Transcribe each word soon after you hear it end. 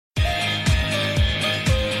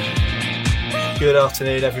Good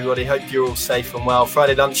afternoon, everybody. Hope you're all safe and well.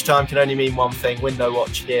 Friday lunchtime can only mean one thing: window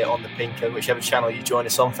watch here on the Pink, and whichever channel you join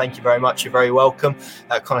us on. Thank you very much. You're very welcome.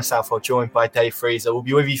 Connor Southwell joined by Dave Freezer. We'll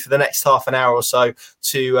be with you for the next half an hour or so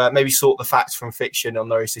to maybe sort the facts from fiction on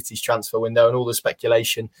Norwich City's transfer window and all the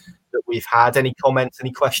speculation that we've had. Any comments,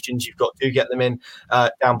 any questions you've got, do get them in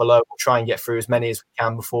down below. We'll try and get through as many as we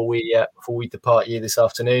can before we depart you this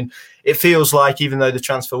afternoon. It feels like, even though the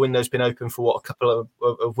transfer window's been open for a couple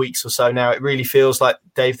of weeks or so now, it really feels like,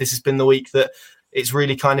 Dave, this has been the week that it's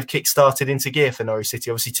really kind of kick-started into gear for Norwich City.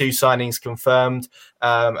 Obviously, 2 signings confirmed,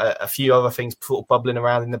 a few other things sort of bubbling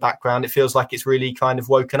around in the background. It feels like it's really kind of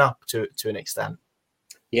woken up to an extent.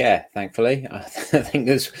 Yeah, thankfully. I think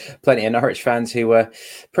there's plenty of Norwich fans who were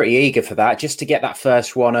pretty eager for that, just to get that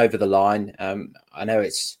first one over the line. I know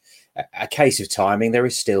it's a case of timing. There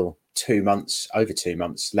is still over 2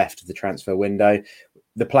 months left of the transfer window.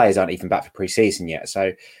 The players aren't even back for pre-season yet.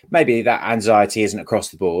 So maybe that anxiety isn't across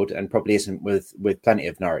the board, and probably isn't with plenty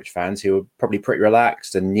of Norwich fans who are probably pretty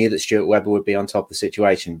relaxed and knew that Stuart Webber would be on top of the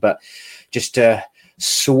situation. But just to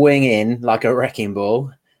swing in like a wrecking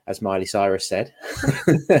ball, as Miley Cyrus said,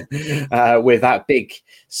 with that big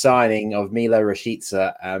signing of Milo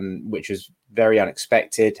Rashica, which was very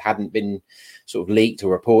unexpected, hadn't been sort of leaked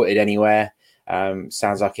or reported anywhere.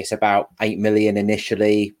 Sounds like it's about 8 million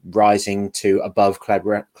initially, rising to above club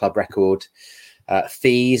record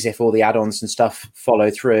fees if all the add-ons and stuff follow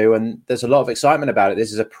through. And there's a lot of excitement about it.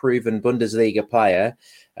 This is a proven Bundesliga player.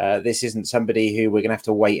 This isn't somebody who we're going to have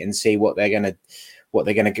to wait and see what they're going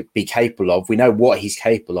to be capable of. We know what he's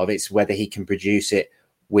capable of. It's whether he can produce it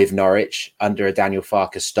with Norwich under a Daniel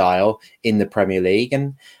Farke style in the Premier League.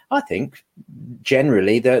 And I think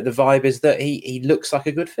generally the vibe is that he looks like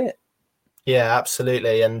a good fit. Yeah,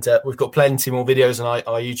 absolutely. And we've got plenty more videos on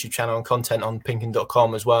our YouTube channel and content on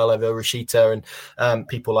pinkin.com as well over Rashica and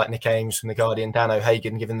people like Nick Ames from The Guardian, Dan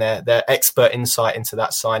O'Hagan giving their expert insight into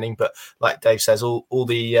that signing. But like Dave says, all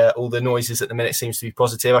the noises at the minute seems to be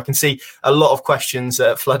positive. I can see a lot of questions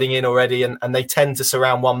flooding in already, and they tend to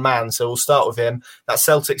surround one man. So we'll start with him. That's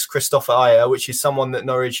Celtic's Christopher Ajer, which is someone that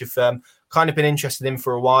Norwich have kind of been interested in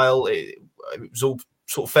for a while. It was all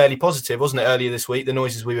sort of fairly positive, wasn't it, earlier this week, the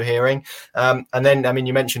noises we were hearing. And then, I mean,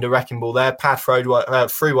 you mentioned a wrecking ball there. Pad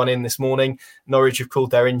threw one in this morning. Norwich have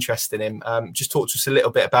called their interest in him. Just talk to us a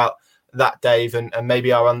little bit about that, Dave, and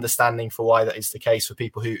maybe our understanding for why that is the case for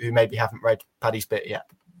people who maybe haven't read Paddy's bit yet.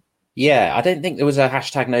 Yeah, I don't think there was a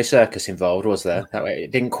hashtag no circus involved, was there? That way,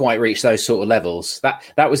 it didn't quite reach those sort of levels.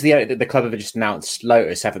 That was the club have just announced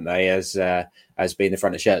Lotus, haven't they, as being the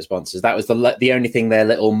front of shirt sponsors. That was the only thing their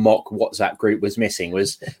little mock WhatsApp group was missing,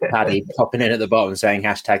 was Paddy popping in at the bottom saying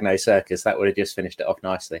hashtag no circus. That would have just finished it off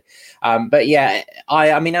nicely. But yeah,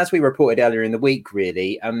 I mean, as we reported earlier in the week,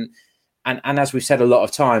 really. And as we've said a lot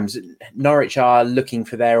of times, Norwich are looking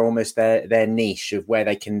for their niche of where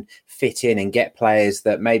they can fit in and get players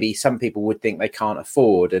that maybe some people would think they can't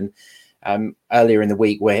afford. And earlier in the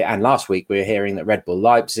week and last week, we were hearing that Red Bull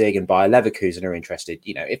Leipzig and Bayer Leverkusen are interested.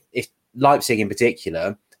 You know, if Leipzig in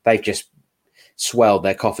particular, they've just swelled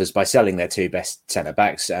their coffers by selling their 2 best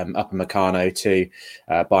centre-backs, Upamecano to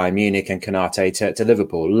Bayern Munich and Konate to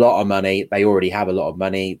Liverpool. A lot of money. They already have a lot of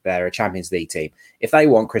money. They're a Champions League team. If they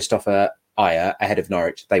want Christopher Ajer ahead of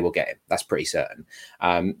Norwich, they will get him. That's pretty certain.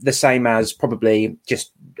 The same as probably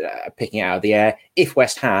just picking it out of the air. If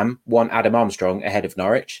West Ham want Adam Armstrong ahead of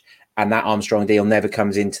Norwich, and that Armstrong deal never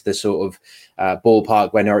comes into the sort of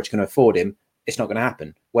ballpark where Norwich can afford him, it's not going to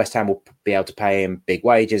happen. West Ham will be able to pay him big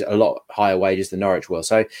wages, a lot higher wages than Norwich will.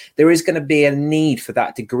 So there is going to be a need for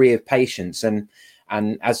that degree of patience. And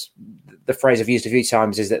as the phrase I've used a few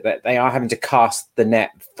times is that they are having to cast the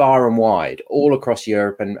net far and wide all across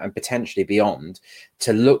Europe and potentially beyond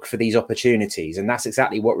to look for these opportunities. And that's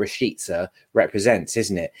exactly what Rashica represents,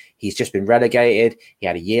 isn't it? He's just been relegated. He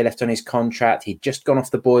had a year left on his contract. He'd just gone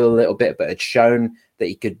off the boil a little bit, but had shown that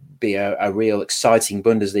he could be a real exciting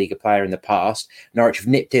Bundesliga player in the past. Norwich have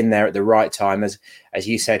nipped in there at the right time, as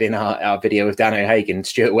you said in our video with Dan O'Hagan,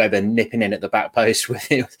 Stuart Webber nipping in at the back post with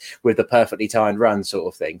the perfectly timed run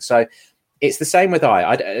sort of thing. So it's the same with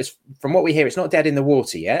from what we hear, it's not dead in the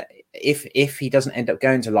water yet. If he doesn't end up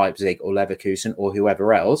going to Leipzig or Leverkusen or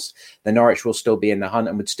whoever else, then Norwich will still be in the hunt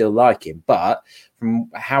and would still like him. But from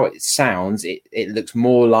how it sounds, it looks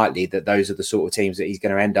more likely that those are the sort of teams that he's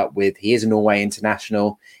going to end up with. He is a Norway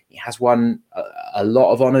international. He has won a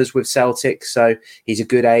lot of honours with Celtic, so he's a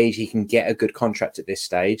good age. He can get a good contract at this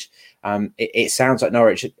stage. It sounds like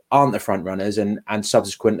Norwich aren't the front runners and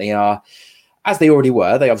subsequently are, as they already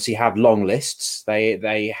were. They obviously have long lists.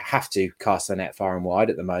 They have to cast their net far and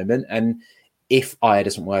wide at the moment. And if Aya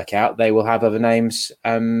doesn't work out, they will have other names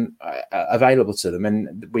available to them.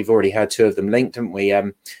 And we've already heard 2 of them linked, haven't we?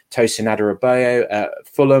 Tosin Adarabioyo at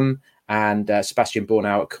Fulham and Sebastian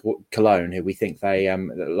Bornau at Cologne, who we think they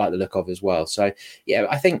like the look of as well. So, yeah,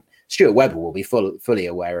 I think Stuart Webber will be fully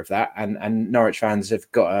aware of that. And Norwich fans have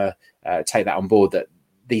got to take that on board, that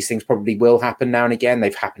these things probably will happen now and again.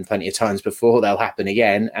 They've happened plenty of times before. They'll happen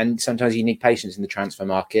again. And sometimes you need patience in the transfer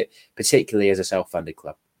market, particularly as a self-funded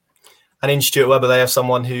club. And in Stuart Webber, they have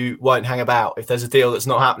someone who won't hang about. If there's a deal that's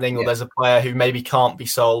not happening, or there's a player who maybe can't be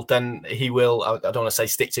sold, then he will, I don't want to say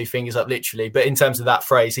stick 2 fingers up literally, but in terms of that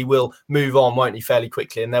phrase, he will move on, won't he, fairly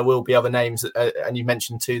quickly. And there will be other names, and you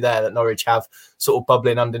mentioned 2 there, that Norwich have sort of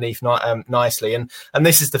bubbling underneath nicely. And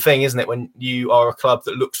this is the thing, isn't it? When you are a club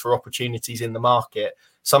that looks for opportunities in the market,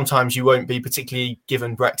 sometimes you won't be particularly,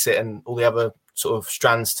 given Brexit and all the other sort of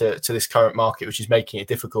strands to this current market, which is making it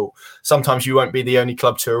difficult. Sometimes you won't be the only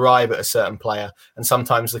club to arrive at a certain player. And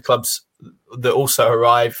sometimes the clubs that also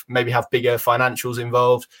arrive maybe have bigger financials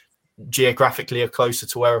involved, geographically are closer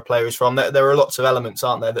to where a player is from. There are lots of elements,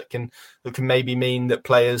 aren't there, that can maybe mean that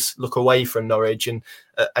players look away from Norwich. And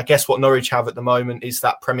I guess what Norwich have at the moment is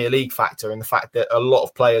that Premier League factor, and the fact that a lot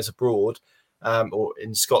of players abroad or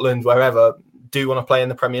in Scotland, wherever, do want to play in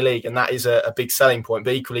the Premier League, and that is a big selling point.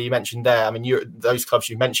 But equally, you mentioned there, I mean, those clubs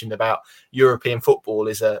you mentioned about, European football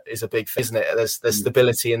is a big thing, isn't it? There's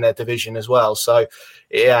stability in their division as well. So,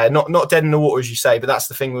 yeah, not dead in the water, as you say, but that's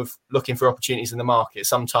the thing with looking for opportunities in the market.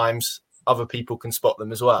 Sometimes other people can spot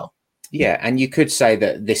them as well. Yeah, and you could say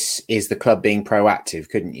that this is the club being proactive,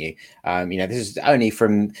 couldn't you? This is only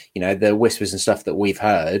from, the whispers and stuff that we've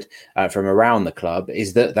heard from around the club,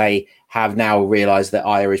 is that they have now realised that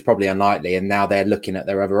Aya is probably unlikely, and now they're looking at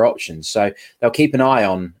their other options. So they'll keep an eye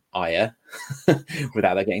on Aya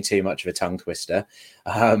without there getting too much of a tongue twister.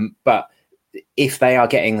 But if they are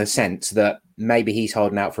getting the sense that maybe he's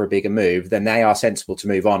holding out for a bigger move, then they are sensible to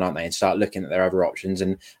move on, aren't they? And start looking at their other options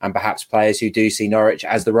and perhaps players who do see Norwich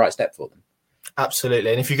as the right step for them.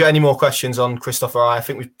 Absolutely. And if you've got any more questions on Christopher I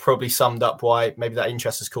think we've probably summed up why maybe that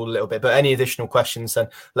interest has cooled a little bit. But any additional questions, then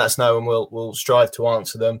let us know and we'll strive to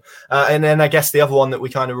answer them. And then I guess the other one that we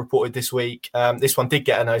kind of reported this week, this one did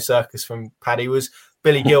get a no circus from Paddy, was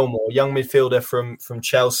Billy Gilmour, young midfielder from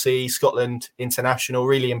Chelsea, Scotland international.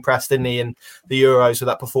 Really impressed, didn't he, in the Euros with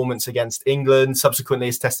that performance against England. Subsequently,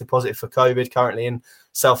 has tested positive for COVID, currently in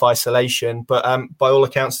self-isolation. But by all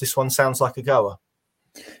accounts, this one sounds like a goer.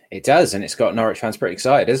 It does, and it's got Norwich fans pretty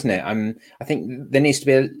excited, isn't it? I think there needs to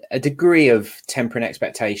be a degree of tempering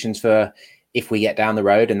expectations for if we get down the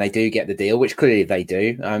road and they do get the deal, which clearly they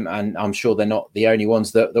do. And I'm sure they're not the only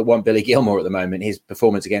ones that want Billy Gilmour at the moment. His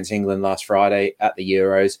performance against England last Friday at the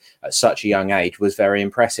Euros at such a young age was very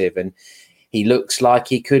impressive. And he looks like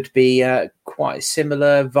he could be quite a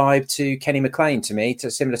similar vibe to Kenny McLean to me, to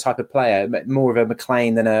a similar type of player, more of a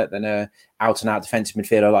McLean than a out-and-out defensive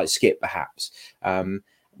midfielder like Skip, perhaps.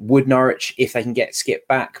 Would Norwich, if they can get Skip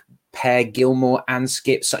back, pair Gilmour and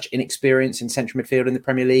Skip, such inexperience in central midfield in the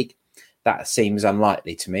Premier League? That seems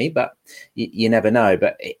unlikely to me, but you never know.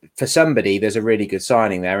 But for somebody, there's a really good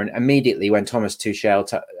signing there. And immediately when Thomas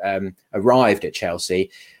Tuchel arrived at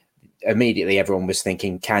Chelsea, immediately everyone was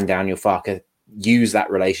thinking, can Daniel Farke use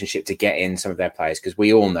that relationship to get in some of their players? Because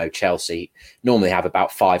we all know Chelsea normally have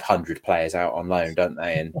about 500 players out on loan, don't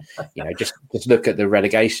they? And just look at the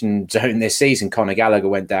relegation zone this season. Conor Gallagher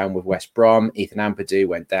went down with West Brom. Ethan Ampadu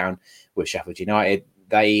went down with Sheffield United.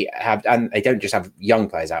 They have, and they don't just have young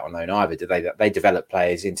players out on loan either, do they? They develop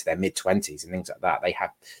players into their mid-20s and things like that. They have,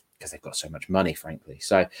 because they've got so much money, frankly.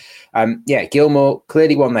 So, Gilmour,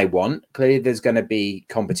 clearly one they want. Clearly there's going to be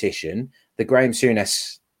competition. The Graham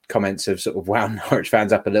Souness comments have sort of wound Norwich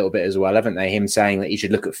fans up a little bit as well, haven't they? Him saying that you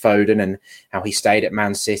should look at Foden and how he stayed at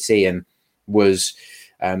Man City and was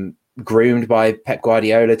groomed by Pep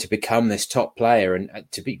Guardiola to become this top player, and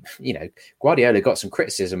to be, Guardiola got some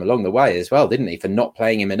criticism along the way as well, didn't he, for not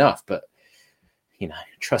playing him enough? But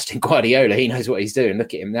trusting Guardiola, he knows what he's doing.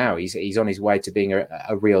 Look at him now; he's on his way to being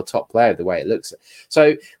a real top player, the way it looks.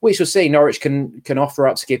 So we shall see. Norwich can offer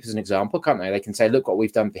up Skip as an example, can't they? They can say, look what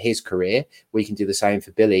we've done for his career. We can do the same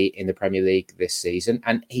for Billy in the Premier League this season,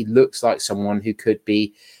 and he looks like someone who could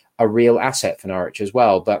be a real asset for Norwich as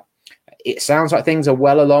well. But it sounds like things are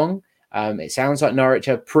well along. It sounds like Norwich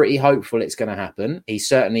are pretty hopeful it's going to happen. He's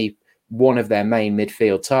certainly one of their main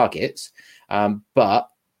midfield targets, but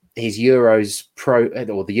his the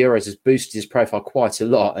Euros has boosted his profile quite a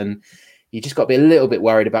lot, and you just got to be a little bit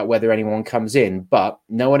worried about whether anyone comes in. But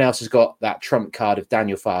no one else has got that trump card of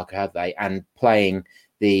Daniel Farke, have they? And playing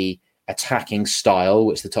the attacking style,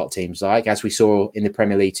 which the top teams like, as we saw in the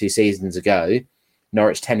Premier League 2 seasons ago.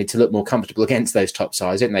 Norwich tended to look more comfortable against those top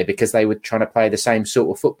sides, didn't they? Because they were trying to play the same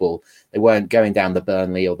sort of football. They weren't going down the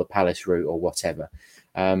Burnley or the Palace route or whatever.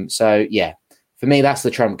 So yeah, for me, that's the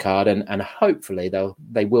trump card, and hopefully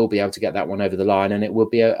they will be able to get that one over the line, and it will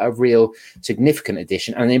be a real significant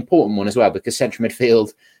addition and an important one as well, because central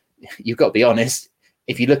midfield, you've got to be honest,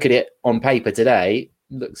 if you look at it on paper today,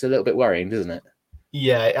 looks a little bit worrying, doesn't it?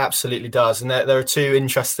 Yeah, it absolutely does. And there are two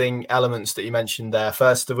interesting elements that you mentioned there.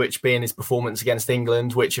 First of which being his performance against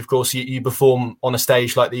England, which of course you perform on a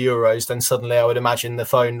stage like the Euros, then suddenly I would imagine the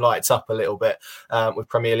phone lights up a little bit with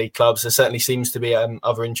Premier League clubs. There certainly seems to be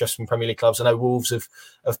other interest from Premier League clubs. I know Wolves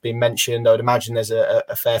have been mentioned. I would imagine there's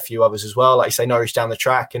a fair few others as well. Like you say, Norwich down the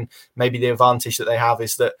track, and maybe the advantage that they have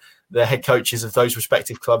is that the head coaches of those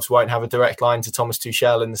respective clubs won't have a direct line to Thomas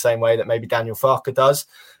Tuchel in the same way that maybe Daniel Farke does.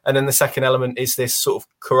 And then the second element is this sort of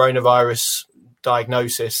coronavirus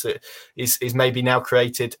diagnosis that is maybe now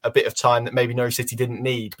created a bit of time that maybe Norwich City didn't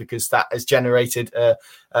need, because that has generated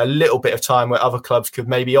a little bit of time where other clubs could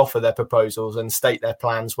maybe offer their proposals and state their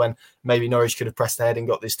plans, when maybe Norwich could have pressed ahead and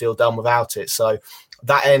got this deal done without it. So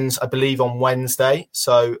that ends, I believe, on Wednesday.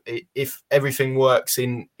 So if everything works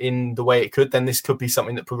in the way it could, then this could be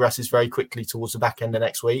something that progresses very quickly towards the back end of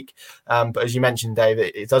next week. But as you mentioned, Dave,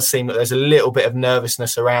 it does seem that there's a little bit of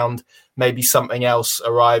nervousness around maybe something else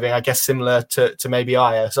arriving, I guess similar to maybe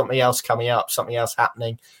Aya, something else coming up, something else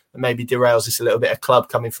happening that maybe derails this a little bit, a club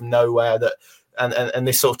coming from nowhere that, and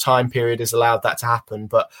this sort of time period has allowed that to happen.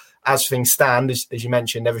 But as things stand, as you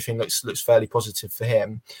mentioned, everything looks fairly positive for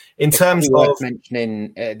him. In terms of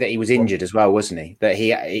mentioning that he was injured as well, wasn't he? That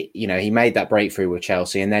he made that breakthrough with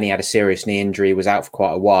Chelsea, and then he had a serious knee injury, was out for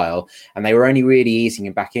quite a while, and they were only really easing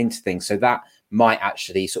him back into things. So that might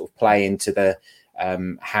actually sort of play into the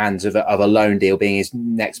hands of a loan deal being his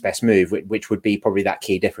next best move, which would be probably that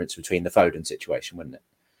key difference between the Foden situation, wouldn't it?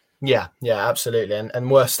 Yeah, absolutely.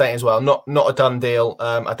 And worth stating as well, not a done deal.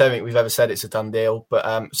 I don't think we've ever said it's a done deal,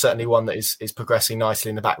 but certainly one that is progressing nicely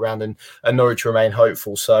in the background, and Norwich remain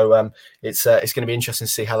hopeful. So it's going to be interesting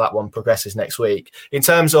to see how that one progresses next week. In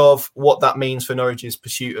terms of what that means for Norwich's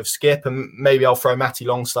pursuit of Skip, and maybe I'll throw Matty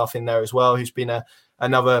Longstaff in there as well, who's been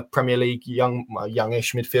another Premier League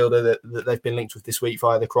youngish midfielder that they've been linked with this week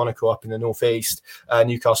via the Chronicle up in the Northeast,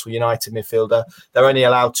 Newcastle United midfielder. They're only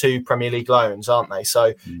allowed 2 Premier League loans, aren't they?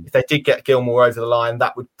 So if they did get Gilmour over the line,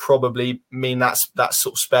 that would probably mean that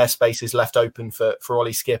sort of spare space is left open for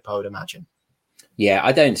Ollie Skip, I would imagine. Yeah,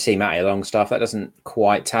 I don't see Matty Longstaff. That doesn't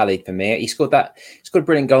quite tally for me. He scored a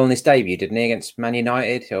brilliant goal in his debut, didn't he, against Man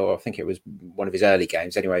United? Or I think it was one of his early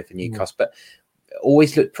games anyway for Newcastle. But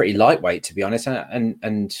always looked pretty lightweight, to be honest,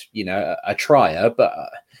 and you know, a trier. But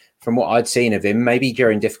from what I'd seen of him, maybe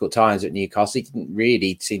during difficult times at Newcastle, he didn't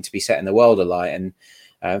really seem to be setting the world alight,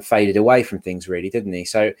 and faded away from things, really, didn't he?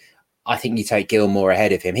 So I think you take Gilmour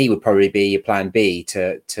ahead of him. He would probably be your plan B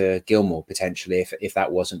to Gilmour potentially if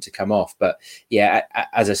that wasn't to come off. But yeah,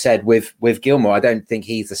 as I said, with Gilmour, I don't think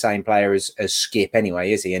he's the same player as Skip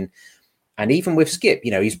anyway, is he? And even with Skip, you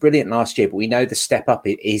know, he's brilliant last year, but we know the step up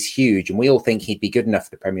is huge, and we all think he'd be good enough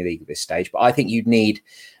for the Premier League at this stage. But I think you'd need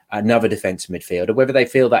another defensive midfielder. Whether they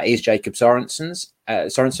feel that is Jacob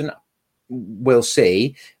Sorensen, we'll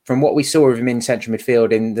see. From what we saw of him in central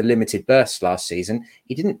midfield in the limited bursts last season,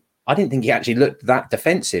 I didn't think he actually looked that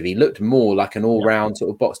defensive. He looked more like an all-round sort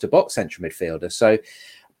of box-to-box central midfielder. So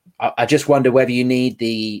I just wonder whether you need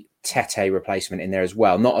the Tete replacement in there as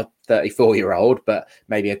well. Not a 34-year-old, but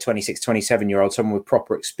maybe a 26, 27-year-old, someone with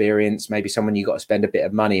proper experience, maybe someone you got to spend a bit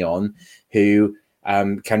of money on who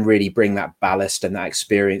can really bring that ballast and that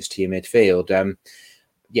experience to your midfield.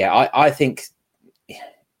 I think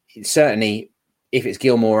certainly if it's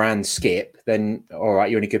Gilmour and Skip, then all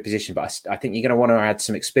right, you're in a good position. But I think you're going to want to add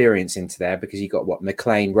some experience into there, because you've got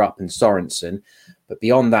McLean, Rupp and Sorensen. But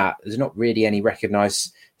beyond that, there's not really any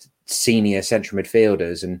recognised senior central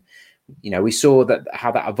midfielders. And, you know, we saw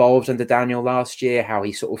how that evolved under Daniel last year, how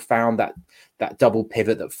he sort of found that double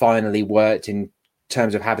pivot that finally worked in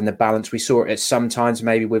terms of having the balance. We saw it at sometimes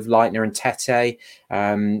maybe with Leitner and Tete,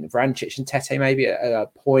 Vrancic and Tete maybe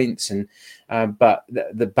at points. And but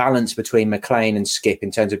the balance between McLean and Skip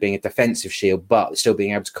in terms of being a defensive shield, but still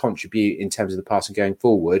being able to contribute in terms of the passing going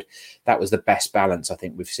forward, that was the best balance I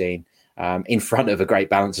think we've seen. In front of a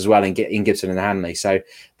great balance as well in Gibson and Hanley. So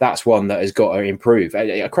that's one that has got to improve.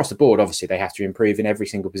 Across the board, obviously, they have to improve in every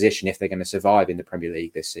single position if they're going to survive in the Premier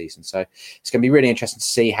League this season. So it's going to be really interesting to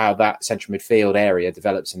see how that central midfield area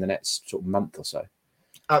develops in the next sort of month or so.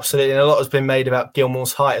 Absolutely, and a lot has been made about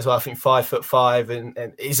Gilmore's height as well. I think 5'5",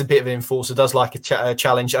 and he's a bit of an enforcer. Does like a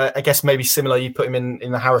challenge. I guess maybe similar. You put him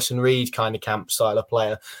in the Harrison Reed kind of camp style of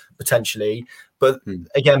player potentially. But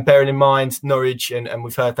again, bearing in mind Norwich, and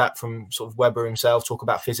we've heard that from sort of Webber himself, talk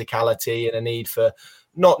about physicality and a need for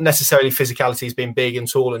not necessarily physicality as being big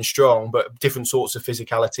and tall and strong, but different sorts of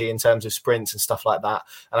physicality in terms of sprints and stuff like that.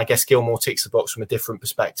 And I guess Gilmore ticks the box from a different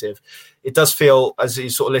perspective. It does feel, as you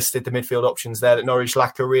sort of listed the midfield options there, that Norwich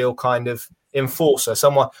lack a real kind of enforcer.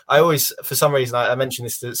 Someone I always, for some reason, I mentioned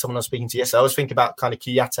this to someone I was speaking to yesterday. I always think about kind of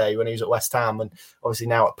Kouyaté when he was at West Ham, and obviously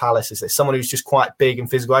now at Palace. Is there someone who's just quite big and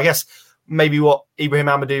physical? I guess maybe what Ibrahim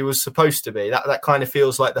Amadou was supposed to be. That kind of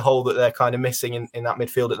feels like the hole that they're kind of missing in that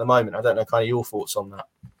midfield at the moment. I don't know kind of your thoughts on that.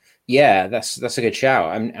 Yeah, that's a good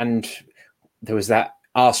shout. And there was that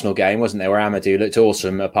Arsenal game, wasn't there, where Amadou looked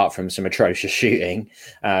awesome apart from some atrocious shooting,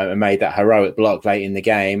 and made that heroic block late in the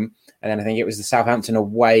game. And then I think it was the Southampton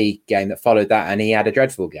away game that followed that, and he had a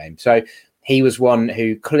dreadful game. So he was one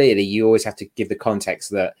who clearly you always have to give the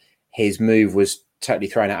context that his move was totally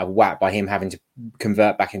thrown out of whack by him having to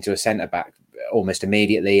convert back into a centre-back almost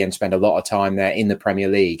immediately and spend a lot of time there in the Premier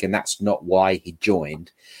League. And that's not why he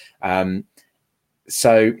joined.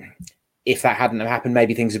 So if that hadn't have happened,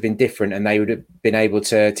 maybe things have been different and they would have been able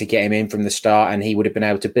to get him in from the start and he would have been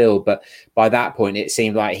able to build. But by that point, it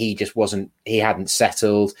seemed like he hadn't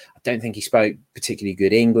settled. I don't think he spoke particularly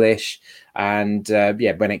good English. And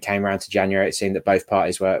when it came around to January, it seemed that both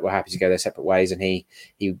parties were happy to go their separate ways. And he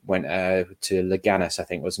went to Leganés, I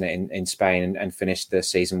think, wasn't it, in Spain, and finished the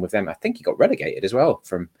season with them. I think he got relegated as well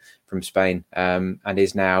from Spain, and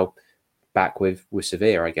is now back with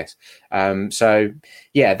Sevilla, I guess.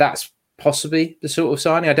 That's possibly the sort of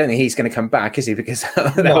signing. I don't think he's going to come back, is he? Because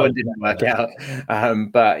that one didn't work out.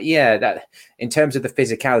 That in terms of the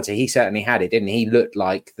physicality, he certainly had it, didn't he? He looked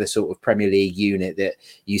like the sort of Premier League unit that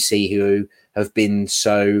you see who have been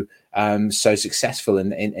so successful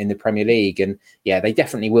in the Premier League. And they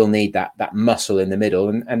definitely will need that muscle in the middle,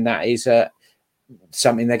 and that is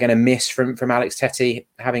something they're going to miss from Alex Tettey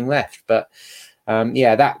having left. But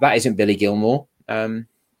that isn't Billy Gilmore.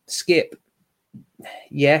 Skip,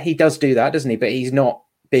 he does do that, doesn't he? But he's not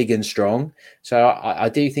big and strong. So I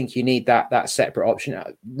do think you need that separate option.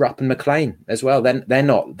 Rupp and McLean as well. Then they're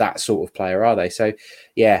not that sort of player, are they? So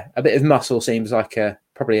a bit of muscle seems like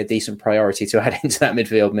probably a decent priority to add into that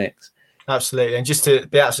midfield mix. Absolutely. And just to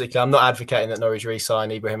be absolutely clear, I'm not advocating that Norwich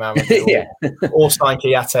re-sign Ibrahim Amadou or sign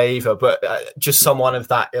Kouyaté either, but just someone of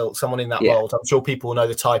that ilk, someone in that mould. I'm sure people know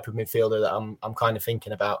the type of midfielder that I'm kind of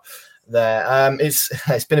thinking about there.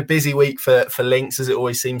 It's been a busy week for links, as it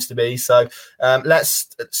always seems to be. So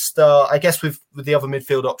let's start, I guess, with the other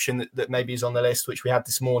midfield option that maybe is on the list, which we had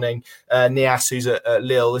this morning, Niasse, who's at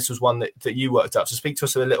Lille. This was one that you worked up. So speak to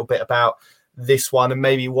us a little bit about this one and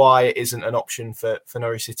maybe why it isn't an option for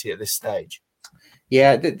Norwich City at this stage.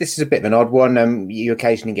 Yeah, this is a bit of an odd one. You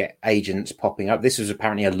occasionally get agents popping up. This was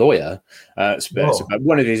apparently a lawyer,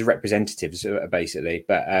 one of his representatives, basically.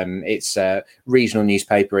 But it's a regional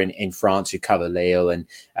newspaper in France who cover Lille.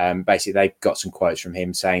 And basically they got some quotes from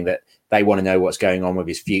him saying that they want to know what's going on with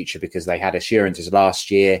his future because they had assurances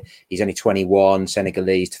last year. He's only 21,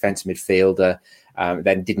 Senegalese defensive midfielder,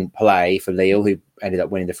 then didn't play for Lille, who ended up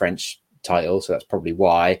winning the French title, so that's probably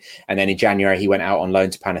why. And then in January he went out on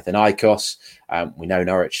loan to Panathinaikos. We know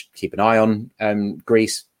Norwich keep an eye on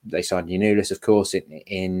Greece. They signed Giannoulis, of course,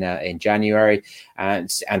 in January,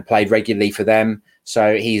 and played regularly for them.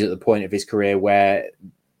 So he's at the point of his career where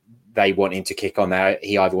they want him to kick on there.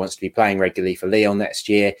 He either wants to be playing regularly for Lyon next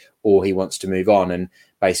year or he wants to move on. And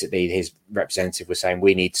basically his representative was saying,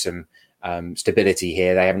 we need some stability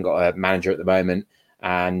here. They haven't got a manager at the moment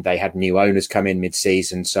and they had new owners come in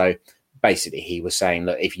mid-season. So basically, he was saying,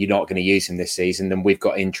 look, if you're not going to use him this season, then we've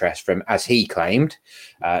got interest from, as he claimed,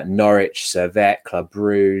 Norwich, Servette, Club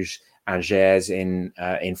Brugge, Angers in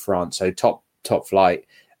France. So top flight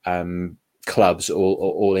clubs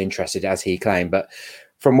all interested, as he claimed. But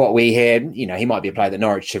from what we hear, he might be a player that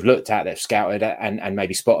Norwich have looked at, they've scouted and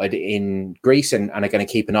maybe spotted in Greece and are going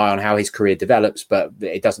to keep an eye on how his career develops. But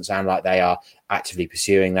it doesn't sound like they are actively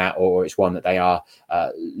pursuing that, or it's one that they are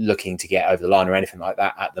looking to get over the line or anything like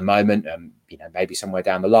that at the moment. Maybe somewhere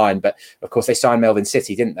down the line. But of course, they signed Melvin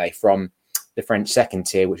City, didn't they, from the French second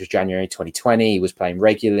tier, which was January 2020. He was playing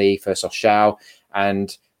regularly for Sochaux,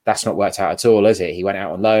 and that's not worked out at all, is it? He went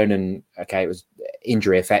out on loan and, it was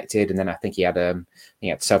injury affected. And then I think he had to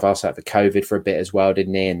self-isolate for COVID for a bit as well,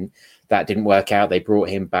 didn't he? And that didn't work out. They brought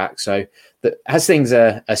him back. So as things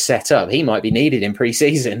are set up, he might be needed in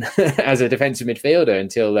pre-season as a defensive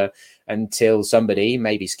midfielder until somebody,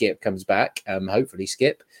 maybe Skip, comes back. Hopefully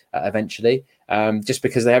Skip eventually. just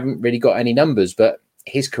because they haven't really got any numbers. But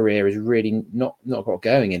his career is really not got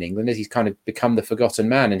going in England, as he's kind of become the forgotten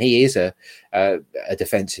man, and he is a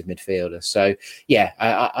defensive midfielder. So yeah,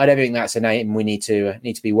 I don't think that's a name we need to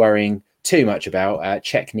be worrying too much about.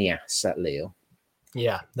 Czech Nias at Lille.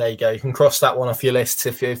 Yeah, there you go. You can cross that one off your list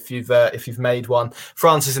if you've made one.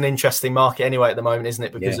 France is an interesting market anyway at the moment, isn't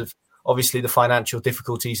it? Because of obviously the financial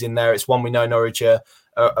difficulties in there. It's one we know Norwich are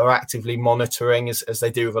actively monitoring, as they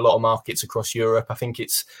do with a lot of markets across Europe. I think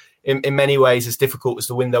it's in many ways, as difficult as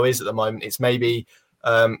the window is at the moment, it's maybe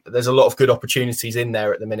there's a lot of good opportunities in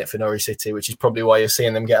there at the minute for Norwich City, which is probably why you're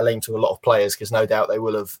seeing them get a link to a lot of players, because no doubt they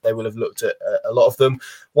will have looked at a lot of them.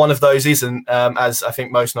 One of those isn't, as I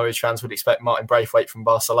think most Norwich fans would expect, Martin Braithwaite from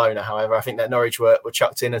Barcelona. However, I think that Norwich were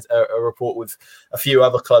chucked in a report with a few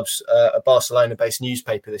other clubs, a Barcelona-based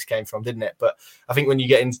newspaper this came from, didn't it? But I think when you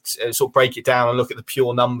get into sort of break it down and look at the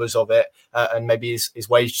pure numbers of it, and maybe his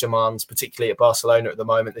wage demands, particularly at Barcelona at the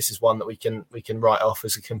moment, this is one that we can write off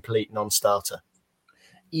as a complete non-starter.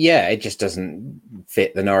 Yeah, it just doesn't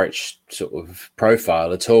fit the Norwich sort of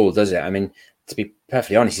profile at all, does it? I mean, to be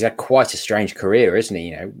perfectly honest, he's had quite a strange career, isn't he?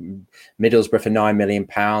 You know, Middlesbrough for £9 million,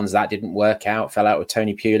 that didn't work out. Fell out with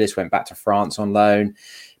Tony Pulis, went back to France on loan.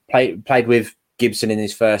 Played with Gibson in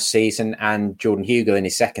his first season and Jordan Hugill in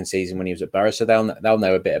his second season when he was at Borough, so they'll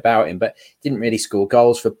know a bit about him. But didn't really score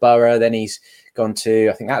goals for Borough. Then he's gone to,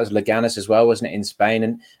 I think that was Leganés as well, wasn't it, in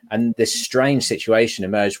Spain? And this strange situation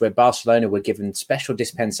emerged where Barcelona were given special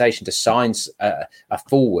dispensation to sign a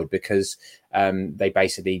forward because they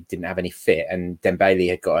basically didn't have any fit, and Dembele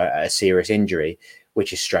had got a serious injury,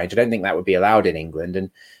 which is strange. I don't think that would be allowed in England.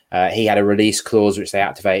 And he had a release clause which they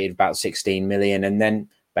activated, about 16 million, and then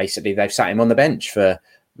basically they've sat him on the bench for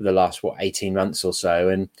the last 18 months or so,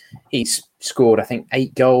 and he's scored I think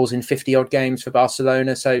 8 goals in 50 odd games for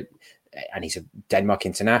Barcelona. So, and he's a Denmark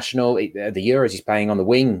international. The Euros he's playing on the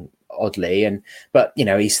wing, oddly, but you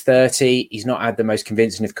know, he's 30. He's not had the most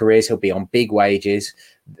convincing of careers. He'll be on big wages.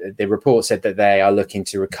 The report said that they are looking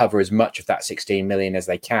to recover as much of that 16 million as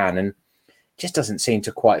they can, and just doesn't seem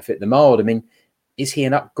to quite fit the mold. I mean, is he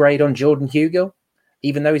an upgrade on Jordan Hugill,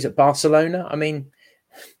 even though he's at Barcelona? I mean,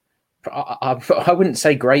 I wouldn't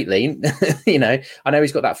say greatly. You know, I know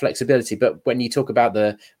he's got that flexibility, but when you talk about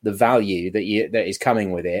the value that is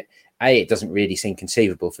coming with it, A, it doesn't really seem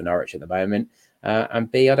conceivable for Norwich at the moment,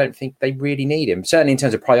 and B, I don't think they really need him. Certainly in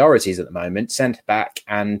terms of priorities at the moment, centre back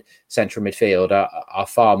and central midfield are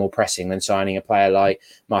far more pressing than signing a player like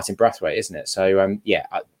Martin Braithwaite, isn't it? So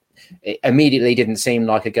it immediately didn't seem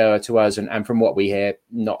like a goer to us, and from what we hear,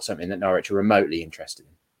 not something that Norwich are remotely interested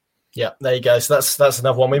in. Yeah, there you go. So that's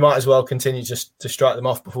another one. We might as well continue just to strike them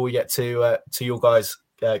off before we get to your guys'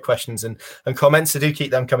 questions and comments. So do keep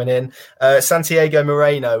them coming in. Santiago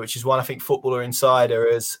Moreno, which is one I think Footballer Insider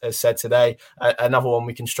has said today. Another one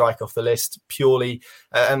we can strike off the list purely.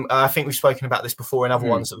 And I think we've spoken about this before in other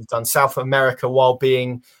ones that we've done. South America, while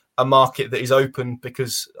being a market that is open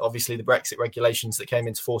because obviously the Brexit regulations that came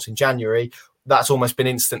into force in January, that's almost been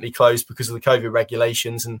instantly closed because of the COVID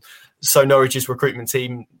regulations. And so Norwich's recruitment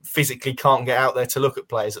team physically can't get out there to look at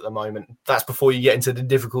players at the moment. That's before you get into the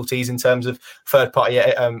difficulties in terms of third-party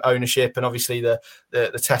ownership and obviously the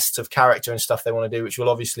tests of character and stuff they want to do, which will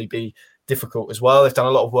obviously be difficult as well. They've done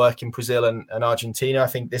a lot of work in Brazil and Argentina. I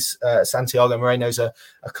think this Santiago Moreno's a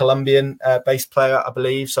Colombian-based player, I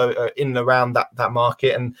believe, so in and around that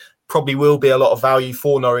market, and probably will be a lot of value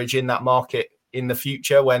for Norwich in that market in the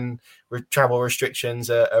future when travel restrictions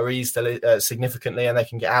are eased significantly and they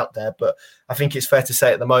can get out there. But I think it's fair to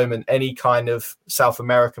say at the moment, any kind of South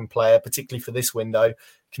American player, particularly for this window,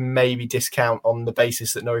 can maybe discount on the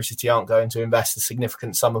basis that Norwich City aren't going to invest a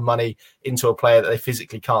significant sum of money into a player that they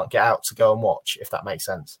physically can't get out to go and watch, if that makes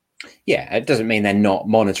sense. Yeah, it doesn't mean they're not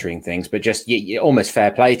monitoring things, but just almost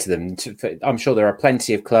fair play to them. I'm sure there are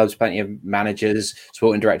plenty of clubs, plenty of managers,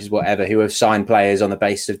 sporting directors, whatever, who have signed players on the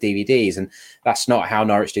basis of DVDs. And that's not how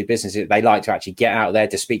Norwich do business. They like to actually get out there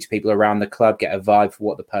to speak to people around the club, get a vibe for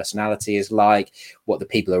what the personality is like, what the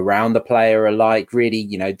people around the player are like, really,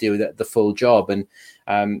 do the full job.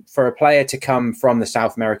 And for a player to come from the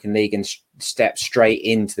South American League and step straight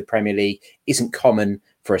into the Premier League isn't common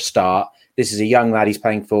for a start. This is a young lad. He's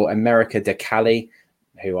playing for América de Cali,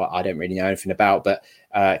 who I don't really know anything about. But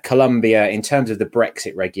Colombia, in terms of the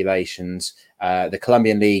Brexit regulations, the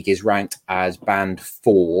Colombian League is ranked as band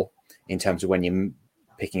 4 in terms of when you're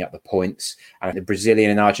picking up the points. And the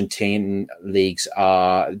Brazilian and Argentine leagues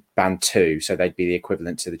are band 2, so they'd be the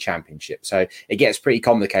equivalent to the Championship. So it gets pretty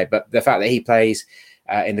complicated. But the fact that he plays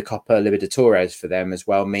in the Copa Libertadores for them as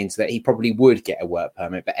well means that he probably would get a work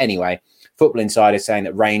permit. But anyway, Football Insider is saying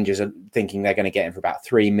that Rangers are thinking they're going to get him for about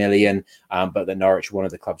 3 million, but that Norwich are one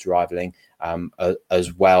of the clubs rivaling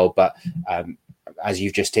as well. But as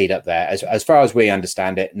you've just teed up there, as far as we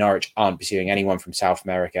understand it, Norwich aren't pursuing anyone from South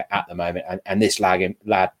America at the moment. And this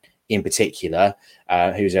lad in particular,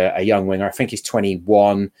 who's a young winger, I think he's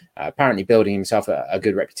 21, apparently building himself a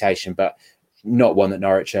good reputation, but not one that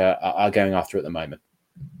Norwich are going after at the moment.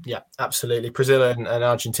 Yeah, absolutely. Brazil and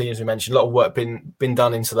Argentina, as we mentioned, a lot of work been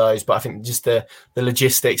done into those, but I think just the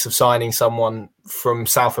logistics of signing someone from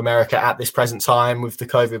South America at this present time with the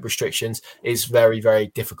COVID restrictions is very, very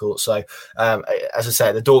difficult. So, as I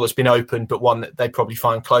say, the door that's been opened, but one that they probably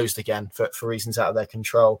find closed again for reasons out of their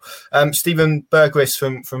control. Steven Bergquist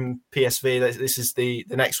from PSV, this is the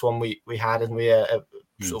next one we had, and we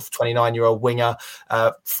sort of 29-year-old winger,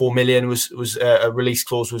 4 million was a release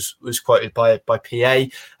clause was quoted by PA.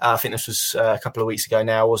 I think this was a couple of weeks ago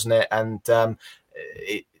now, wasn't it? And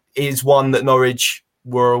it is one that Norwich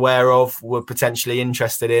were aware of, were potentially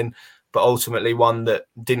interested in, but ultimately one that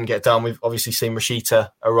didn't get done. We've obviously seen Rashica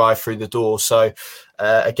arrive through the door. So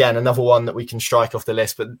again, another one that we can strike off the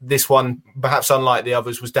list. But this one, perhaps unlike the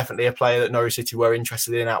others, was definitely a player that Norwich City were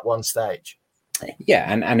interested in at one stage.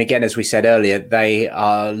 Yeah, and again, as we said earlier, they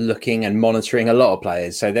are looking and monitoring a lot of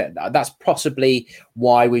players. So that's possibly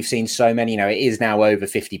why we've seen so many. It is now over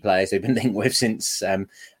 50 players they've been linked with since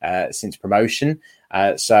promotion.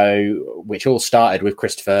 So which all started with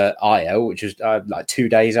Christopher Ayo, which was like 2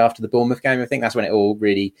 days after the Bournemouth game. I think that's when it all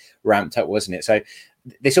really ramped up, wasn't it? So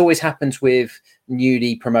this always happens with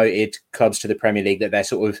newly promoted clubs to the Premier League, that they're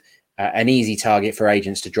sort of an easy target for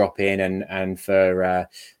agents to drop in and for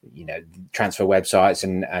transfer websites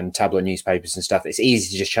and tabloid newspapers and stuff. It's easy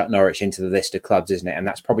to just chuck Norwich into the list of clubs, isn't it? And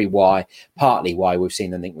that's probably partly why we've seen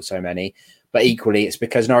them linked with so many. But equally, it's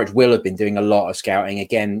because Norwich will have been doing a lot of scouting,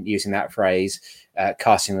 again, using that phrase,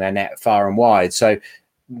 casting their net far and wide. So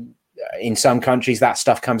in some countries, that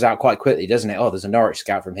stuff comes out quite quickly, doesn't it? Oh, there's a Norwich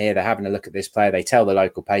scout from here. They're having a look at this player. They tell the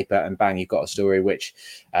local paper, and bang, you've got a story which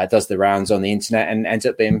does the rounds on the internet and ends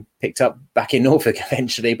up being picked up back in Norfolk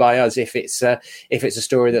eventually by us if it's a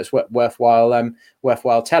story that's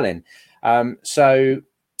worthwhile telling. So,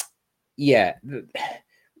 yeah,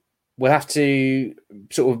 we'll have to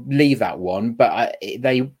sort of leave that one, but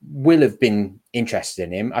they will have been interested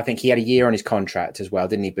in him. I think he had a year on his contract as well,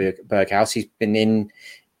 didn't he, Berghuis? He's been in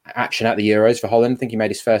action at the Euros for Holland. I think he made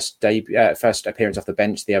his first appearance off the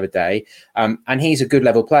bench the other day. And he's a good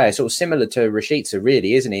level player, sort of similar to Rashica,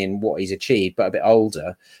 really, isn't he, in what he's achieved, but a bit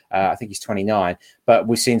older. I think he's 29. But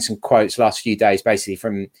we've seen some quotes last few days, basically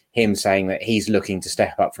from him saying that he's looking to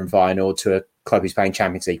step up from Feyenoord to a club who's playing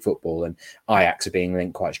Champions League football, and Ajax are being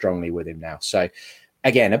linked quite strongly with him now. So,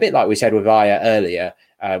 again, a bit like we said with Aya earlier,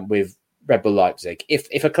 with Red Bull Leipzig,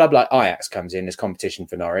 if a club like Ajax comes in as competition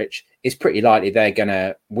for Norwich, it's pretty likely they're going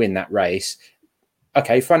to win that race.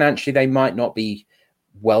 Okay, financially, they might not be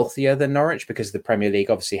wealthier than Norwich because the Premier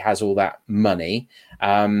League obviously has all that money.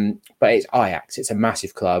 But it's Ajax. It's a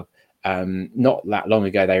massive club. Not that long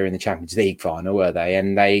ago, they were in the Champions League final, were they?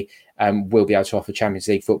 And they will be able to offer Champions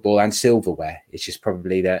League football and silverware. It's just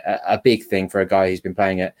probably a big thing for a guy who's been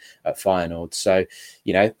playing at Feyenoord. So,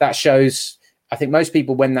 that shows... I think most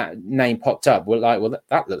people, when that name popped up, were like, well,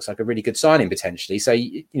 that looks like a really good signing potentially. So,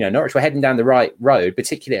 Norwich were heading down the right road,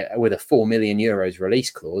 particularly with a 4 million euros release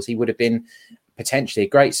clause. He would have been potentially a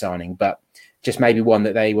great signing, but just maybe one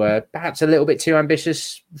that they were perhaps a little bit too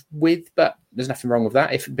ambitious with. But there's nothing wrong with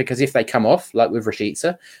that, because if they come off, like with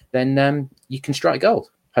Rashica, then you can strike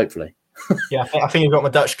gold, hopefully. Yeah, I think you've got my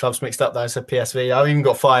Dutch clubs mixed up there. So PSV, I've even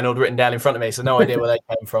got Feyenoord written down in front of me, so no idea where they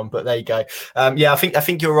came from. But there you go. I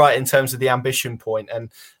think you're right in terms of the ambition point,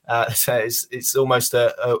 and so it's almost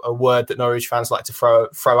a word that Norwich fans like to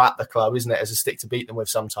throw at the club, isn't it, as a stick to beat them with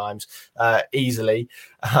sometimes easily.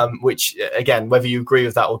 Which again, whether you agree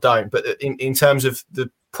with that or don't, but in terms of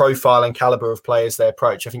the profile and caliber of players they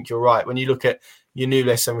approach, I think you're right. When you look at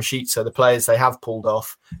Yanulis and Rashica, the players they have pulled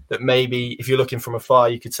off, that maybe if you're looking from afar,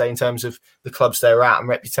 you could say in terms of the clubs they're at and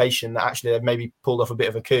reputation, that actually they've maybe pulled off a bit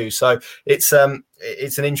of a coup. So it's an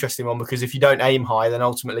interesting one, because if you don't aim high, then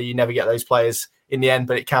ultimately you never get those players in the end.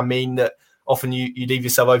 But it can mean that often you leave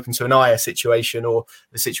yourself open to an Aya situation, or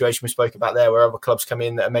the situation we spoke about there, where other clubs come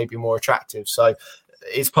in that are maybe more attractive. So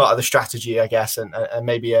it's part of the strategy, I guess, and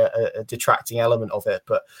maybe a detracting element of it.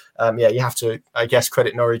 But you have to, I guess,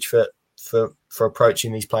 credit Norwich for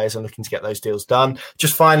approaching these players and looking to get those deals done.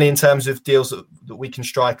 Just finally, in terms of deals that we can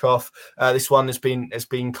strike off, this one has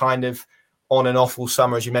been kind of on and off all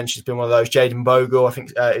summer, as you mentioned, has been one of those. Jayden Bogle, I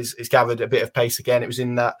think, is gathered a bit of pace again. It was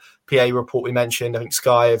in that PA report we mentioned. I think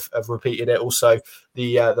Sky have repeated it. Also,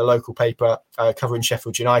 the local paper covering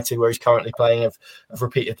Sheffield United, where he's currently playing, have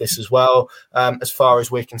repeated this as well. As far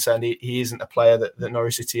as we're concerned, he isn't a player that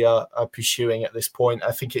Norwich City are pursuing at this point.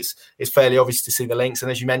 I think it's fairly obvious to see the links.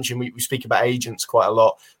 And as you mentioned, we speak about agents quite a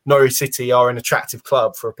lot. Norwich City are an attractive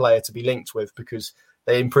club for a player to be linked with because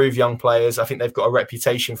they improve young players. I think they've got a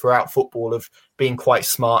reputation throughout football of being quite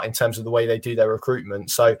smart in terms of the way they do their recruitment.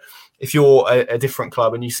 So if you're a different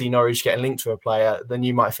club and you see Norwich getting linked to a player, then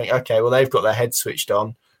you might think, okay, well, they've got their head switched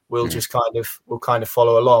on. We'll just kind of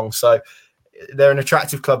follow along. So they're an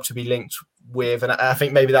attractive club to be linked with. And I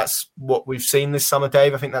think maybe that's what we've seen this summer,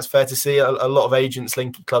 Dave. I think that's fair to see. A lot of agents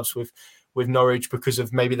linking clubs with Norwich because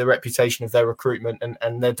of maybe the reputation of their recruitment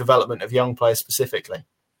and their development of young players specifically.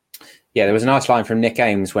 Yeah, there was a nice line from Nick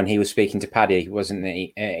Ames when he was speaking to Paddy, wasn't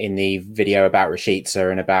he, in the video about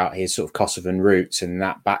Rashica and about his sort of Kosovan roots and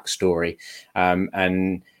that backstory. And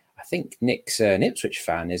I think Nick's an Ipswich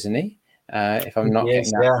fan, isn't he? If I'm not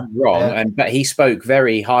getting that wrong. Yeah. But he spoke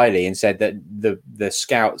very highly and said that the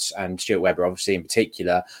scouts and Stuart Webber, obviously in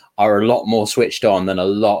particular, are a lot more switched on than a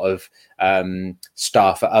lot of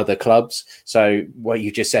staff at other clubs. So what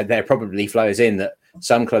you just said there probably flows in that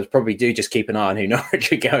some clubs probably do just keep an eye on who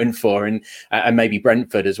Norwich are going for, and maybe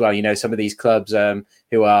Brentford as well. You know, some of these clubs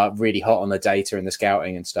who are really hot on the data and the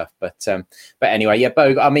scouting and stuff. But anyway, yeah,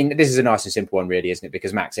 Bogle. I mean, this is a nice and simple one, really, isn't it?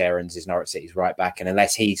 Because Max Aarons is Norwich City's right back, and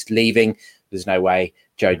unless he's leaving, there's no way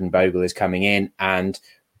Jayden Bogle is coming in, and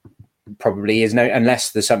probably is no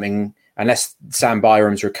unless Sam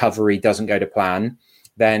Byram's recovery doesn't go to plan.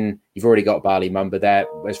 Then you've already got Bali Mumba there.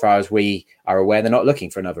 As far as we are aware, they're not looking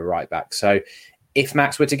for another right back. So if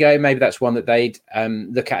Max were to go, maybe that's one that they'd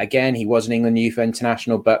look at again. He was an England youth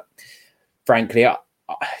international, but frankly,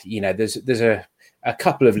 there's a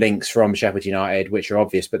couple of links from Sheffield United which are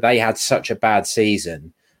obvious, but they had such a bad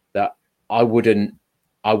season that I wouldn't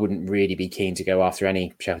really be keen to go after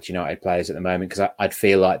any Sheffield United players at the moment, because I'd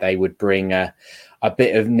feel like they would bring a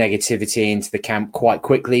bit of negativity into the camp quite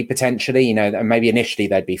quickly, potentially. You know, maybe initially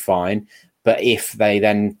they'd be fine, but if they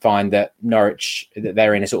then find that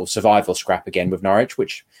they're in a sort of survival scrap again with Norwich,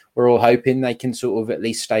 which we're all hoping they can sort of at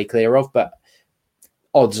least stay clear of, but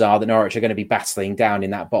odds are that Norwich are going to be battling down in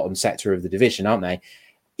that bottom sector of the division, aren't they?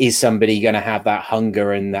 Is somebody going to have that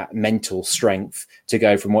hunger and that mental strength to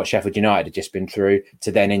go from what Sheffield United had just been through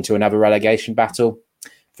to then into another relegation battle?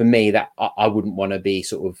 For me, that I wouldn't want to be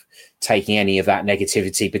sort of taking any of that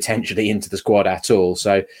negativity potentially into the squad at all.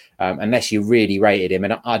 So unless you really rated him,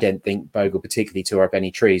 and I don't think Bogle particularly tore up any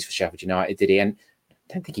trees for Sheffield United, did he? And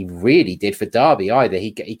I don't think he really did for Derby either.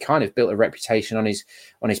 He kind of built a reputation on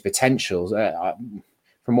his potentials.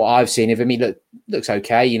 From what I've seen of him, he looks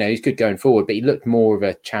okay. You know, he's good going forward, but he looked more of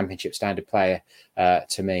a championship standard player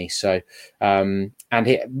to me. So, and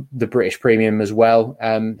the British premium as well.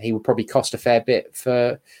 He would probably cost a fair bit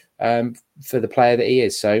for the player that he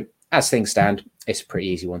is. So, as things stand, it's a pretty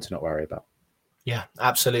easy one to not worry about. Yeah,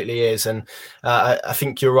 absolutely is, and I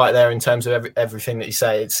think you're right there in terms of everything that you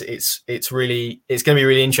say. It's going to be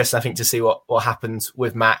really interesting, I think, to see what happens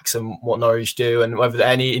with Max and what Norwich do, and whether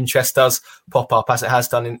any interest does pop up as it has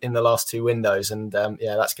done in the last two windows. And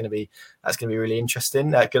that's going to be really interesting.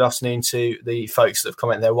 Good afternoon to the folks that have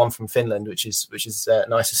commented there. One from Finland, which is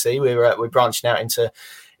nice to see. We're branching out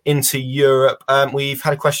into Europe. We've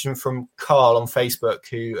had a question from Carl on Facebook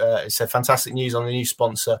who said, fantastic news on the new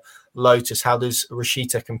sponsor, Lotus. How does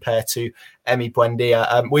Rashica compare to Emi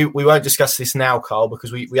Buendia? We won't discuss this now, Carl,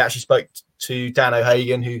 because we actually spoke to Dan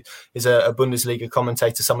O'Hagan, who is a Bundesliga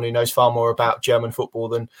commentator, someone who knows far more about German football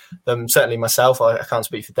than certainly myself. I can't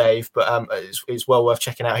speak for Dave, but it's well worth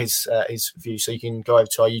checking out his view. So you can go over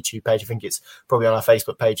to our YouTube page. I think it's probably on our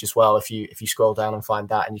Facebook page as well if you scroll down and find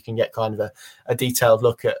that, and you can get kind of a detailed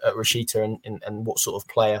look at Rashica and what sort of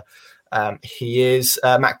player he is.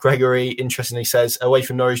 Matt Gregory interestingly says, away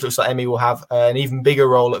from Norwich, looks like Emi will have an even bigger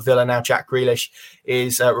role at Villa now. Jack Grealish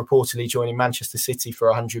is reportedly joining Manchester City for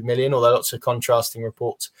 100 million, although lots of contrasting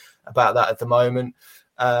reports about that at the moment.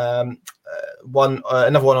 Another one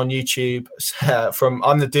on YouTube from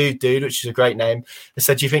I'm the Dude, which is a great name. They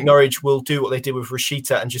said, do you think Norwich will do what they did with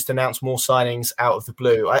Rashica and just announce more signings out of the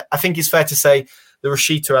blue? I think it's fair to say the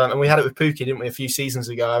Rashica element, and we had it with Pookie, didn't we, a few seasons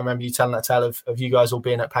ago? I remember you telling that tale of you guys all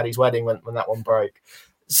being at Paddy's wedding when that one broke.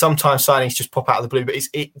 Sometimes signings just pop out of the blue, but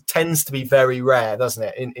it tends to be very rare, doesn't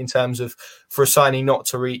it? In terms of for a signing not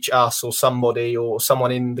to reach us or somebody or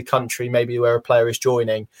someone in the country, maybe where a player is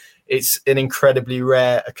joining, it's an incredibly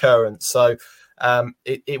rare occurrence. So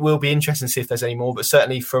it will be interesting to see if there's any more, but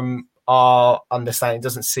certainly from our understanding, it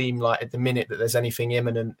doesn't seem like at the minute that there's anything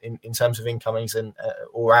imminent in terms of incomings and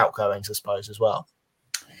or outgoings, I suppose, as well.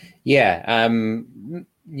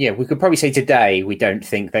 Yeah, we could probably say today we don't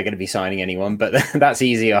think they're going to be signing anyone, but that's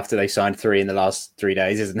easy after they signed 3 in the last 3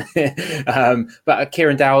 days, isn't it? But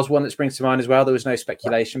Kieran Dowell's one that springs to mind as well. There was no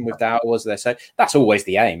speculation with Dowell, was there? So that's always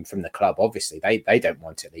the aim from the club. Obviously, they don't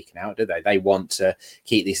want it leaking out, do they? They want to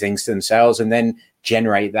keep these things to themselves and then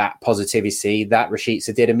generate that positivity that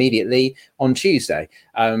Rashica did immediately on Tuesday.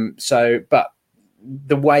 But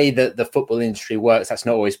the way that the football industry works, that's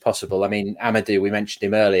not always possible. I mean, Amadou, we mentioned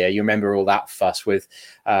him earlier. You remember all that fuss with,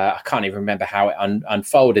 I can't even remember how it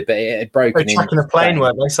unfolded, but it had broken in. They were tracking the plane,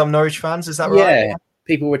 weren't they? Some Norwich fans, is that right? Yeah.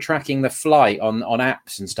 People were tracking the flight on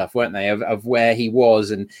apps and stuff, weren't they, of where he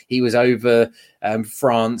was. And he was over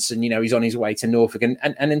France and, he's on his way to Norfolk. And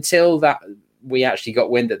until that, we actually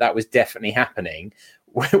got wind that was definitely happening,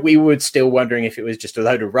 we were still wondering if it was just a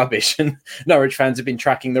load of rubbish and Norwich fans had been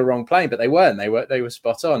tracking the wrong plane, but they weren't. They were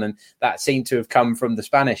spot on, and that seemed to have come from the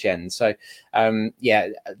Spanish end. So,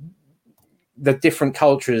 the different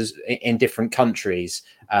cultures in different countries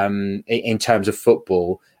in terms of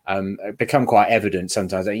football become quite evident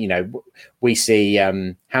sometimes. We see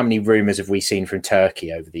how many rumours have we seen from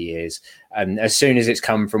Turkey over the years, and as soon as it's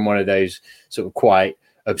come from one of those sort of quite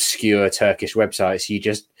obscure Turkish websites,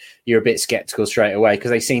 you're a bit skeptical straight away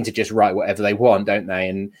because they seem to just write whatever they want, don't they?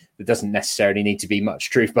 And there doesn't necessarily need to be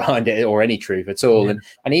much truth behind it or any truth at all. Yeah.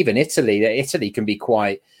 And even Italy can be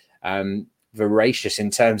quite voracious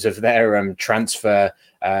in terms of their transfer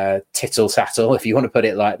tittle tattle, if you want to put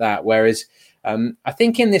it like that. Whereas I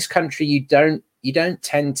think in this country you don't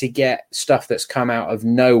tend to get stuff that's come out of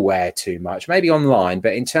nowhere too much, maybe online,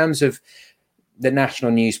 but in terms of the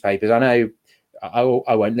national newspapers, I know I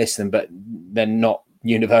won't list them, but they're not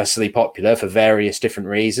universally popular for various different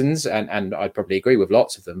reasons. And I probably agree with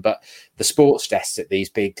lots of them. But the sports desks at these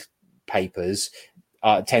big papers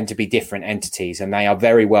tend to be different entities, and they are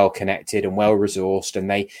very well connected and well resourced. And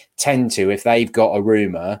they tend to, if they've got a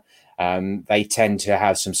rumour, they tend to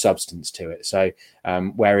have some substance to it. So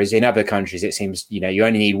whereas in other countries, it seems, you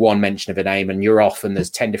only need one mention of a name and you're off, and there's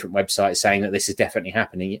 10 different websites saying that this is definitely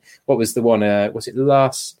happening. What was the one, was it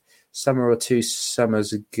last summer or 2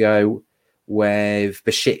 summers ago with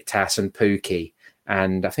Besiktas and Pukki?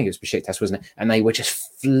 And I think it was Besiktas, wasn't it? And they were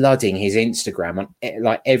just flooding his Instagram on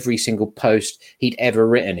like every single post he'd ever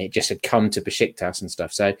written. It just had come to Besiktas and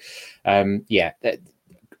stuff. So,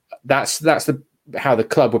 that's how the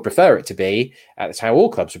club would prefer it to be. That's how all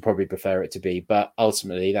clubs would probably prefer it to be. But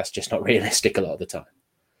ultimately, that's just not realistic a lot of the time.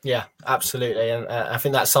 Yeah, absolutely. And I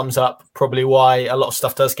think that sums up probably why a lot of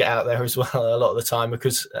stuff does get out there as well a lot of the time,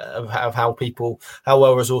 because of how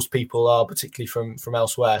well-resourced people are, particularly from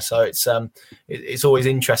elsewhere. So it's always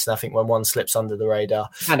interesting, I think, when one slips under the radar.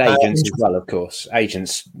 And agents as well, of course.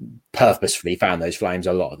 Agents purposefully fan those flames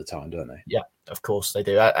a lot of the time, don't they? Yeah, of course they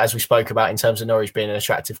do. As we spoke about in terms of Norwich being an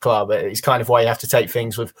attractive club, it's kind of why you have to take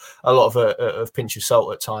things with a lot of pinch of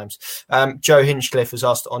salt at times. Joe Hinchcliffe has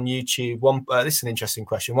asked on YouTube, this is an interesting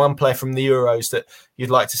question. One player from the Euros that you'd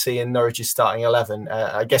like to see in Norwich's starting 11.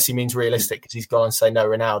 I guess he means realistic because he's gone and say no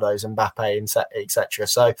Ronaldo's, Mbappe, etc.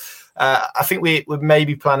 So I think we're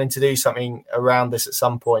maybe planning to do something around this at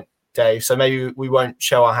some point, Dave. So maybe we won't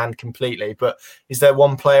show our hand completely, but is there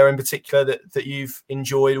one player in particular that you've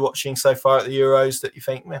enjoyed watching so far at the Euros that you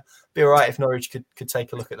think it'd be all right if Norwich could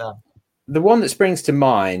take a look at that? The one that springs to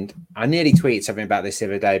mind, I nearly tweeted something about this the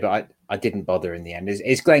other day, but I didn't bother in the end,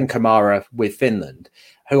 is Glenn Kamara with Finland,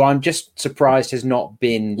 who I'm just surprised has not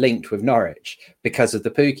been linked with Norwich because of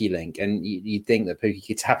the Pukki link. And you'd think that Pukki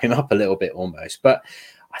could tap him up a little bit almost. But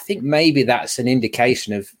I think maybe that's an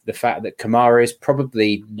indication of the fact that Kamara is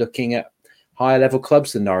probably looking at higher level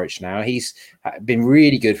clubs than Norwich now. He's been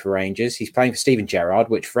really good for Rangers. He's playing for Steven Gerrard,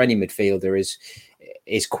 which for any midfielder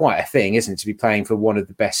is quite a thing, isn't it? To be playing for one of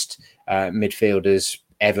the best midfielders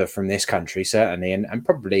ever from this country, certainly, and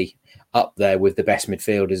probably up there with the best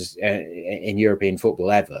midfielders in European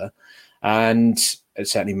football ever, and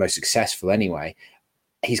certainly most successful anyway.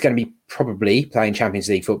 He's going to be probably playing Champions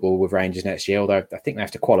League football with Rangers next year, although I think they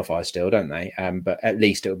have to qualify still, don't they? But at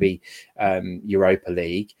least it'll be Europa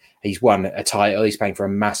League. He's won a title. He's playing for a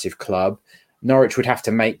massive club. Norwich would have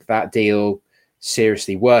to make that deal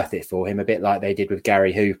seriously worth it for him, a bit like they did with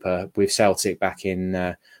Gary Hooper with Celtic back in,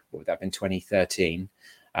 what would that have been, 2013.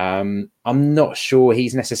 I'm not sure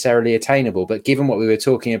he's necessarily attainable, but given what we were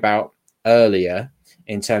talking about earlier,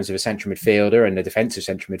 in terms of a central midfielder and a defensive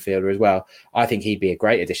central midfielder as well, I think he'd be a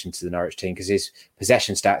great addition to the Norwich team because his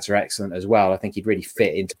possession stats are excellent as well. I think he'd really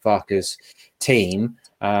fit into Farke's team.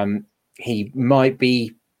 He might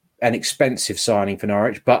be an expensive signing for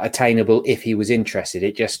Norwich, but attainable if he was interested.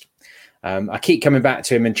 It just, I keep coming back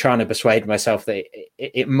to him and trying to persuade myself that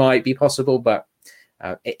it might be possible, but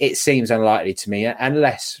it seems unlikely to me,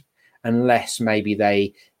 unless maybe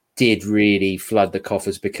they did really flood the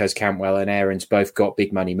coffers because Cantwell and Aarons both got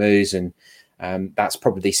big money moves, and that's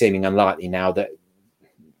probably seeming unlikely now that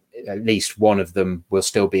at least one of them will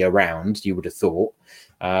still be around, you would have thought.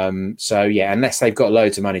 So, yeah, unless they've got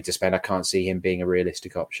loads of money to spend, I can't see him being a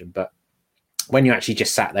realistic option. But when you actually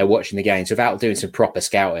just sat there watching the games without doing some proper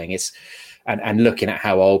scouting, and looking at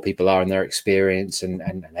how old people are and their experience and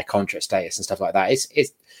their contract status and stuff like that,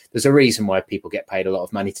 there's a reason why people get paid a lot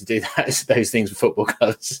of money to do those things with football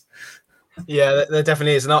clubs. Yeah, there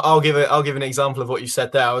definitely is, and I'll give an example of what you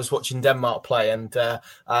said there. I was watching Denmark play, and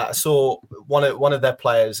I saw one of their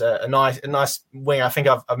players, a nice winger. I think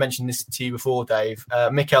I've mentioned this to you before, Dave.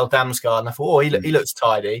 Mikkel Damsgaard, and I thought, he looks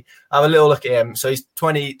tidy. I have a little look at him. So he's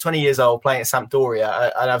 20 years old, playing at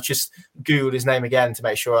Sampdoria, and I've just googled his name again to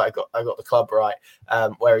make sure I got the club right,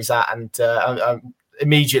 where he's at, and I'm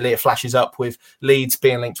immediately it flashes up with Leeds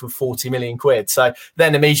being linked with 40 million quid. So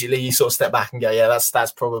then immediately you sort of step back and go, yeah,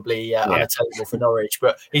 that's probably unattainable for Norwich.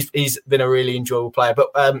 But he's been a really enjoyable player.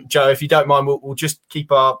 But Joe, if you don't mind, we'll just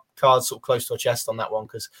keep our cards sort of close to our chest on that one,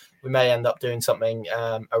 because we may end up doing something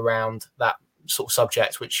around that sort of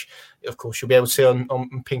subject, which of course you'll be able to see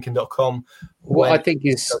on pinkin.com. What I think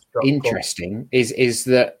is interesting is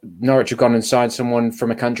that Norwich have gone and signed someone from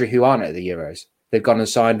a country who aren't at the Euros. They've gone and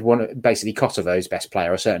signed basically Kosovo's best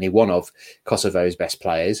player, or certainly one of Kosovo's best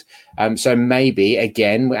players. So maybe,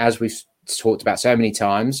 again, as we've talked about so many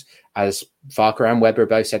times, as Farker and Webber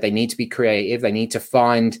both said, they need to be creative. They need to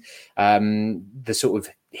find the sort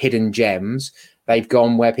of hidden gems. They've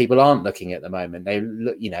gone where people aren't looking at the moment. They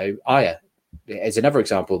look, Aya as another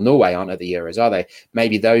example. Norway aren't at the Euros, are they?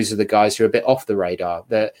 Maybe those are the guys who are a bit off the radar.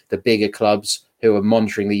 The bigger clubs who are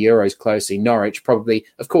monitoring the Euros closely. Norwich probably,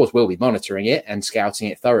 of course, will be monitoring it and scouting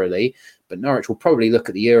it thoroughly, but Norwich will probably look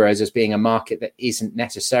at the Euros as being a market that isn't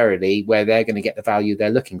necessarily where they're going to get the value they're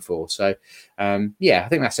looking for. So, I think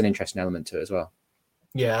that's an interesting element to it as well.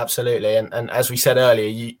 Yeah, absolutely. And as we said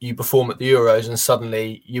earlier, you perform at the Euros and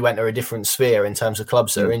suddenly you enter a different sphere in terms of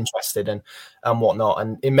clubs that are interested and whatnot.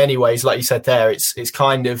 And in many ways, like you said there, it's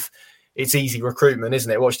kind of, it's easy recruitment,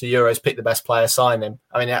 isn't it? Watch the Euros, pick the best player, sign him.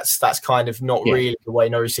 I mean, that's kind of not really the way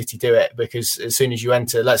Norwich City do it, because as soon as you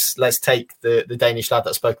enter, let's take the Danish lad that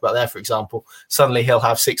I spoke about there, for example, suddenly he'll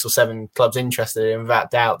have 6 or 7 clubs interested in him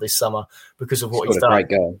without doubt this summer because of what he's done. Great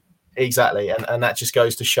goal. Exactly. And that just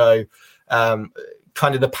goes to show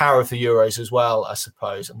kind of the power of the Euros as well, I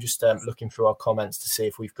suppose. I'm just looking through our comments to see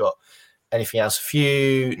if we've got anything else. A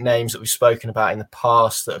few names that we've spoken about in the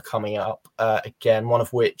past that are coming up again, one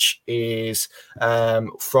of which is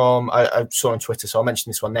from, I saw on Twitter, so I'll mention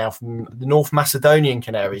this one now, from the North Macedonian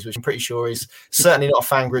Canaries, which I'm pretty sure is certainly not a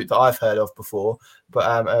fan group that I've heard of before.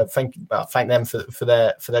 But thank them for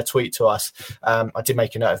their tweet to us. I did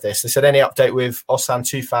make a note of this. They said, any update with Ozan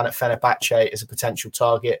Tufan at Fenerbahce as a potential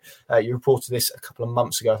target? You reported this a couple of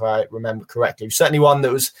months ago, if I remember correctly. Certainly one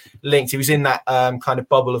that was linked. He was in that kind of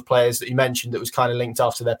bubble of players that you mentioned that was kind of linked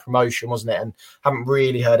after their promotion, wasn't it? And haven't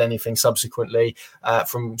really heard anything subsequently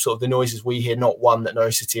from sort of the noises we hear. Not one that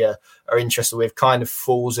Norwich City are interested with. Kind of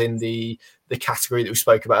falls in the category that we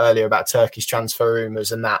spoke about earlier about Turkish transfer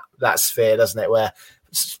rumours and that sphere, doesn't it, where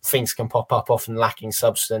things can pop up often lacking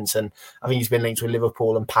substance. And I think he's been linked with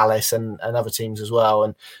Liverpool and Palace and other teams as well,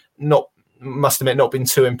 and must admit not been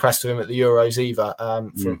too impressed with him at the Euros either,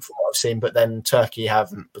 from what I've seen. But then Turkey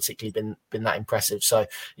haven't particularly been that impressive. So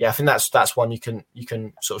yeah, I think that's one you can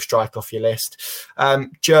sort of strike off your list.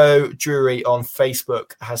 Joe Drury on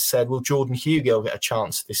Facebook has said, will Jordan Hugill get a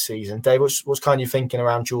chance this season? Dave, what's kind of thinking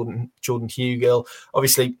around Jordan Hugill?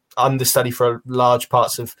 Obviously understudy for large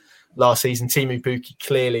parts of last season. Teemu Pukki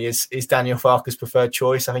clearly is Daniel Farke's preferred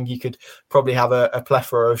choice. I think you could probably have a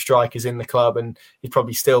plethora of strikers in the club, and he'd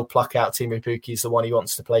probably still pluck out Teemu Pukki as the one he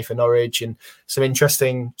wants to play for Norwich. And some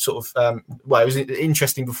interesting sort of, it was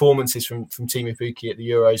interesting performances from Teemu Pukki at the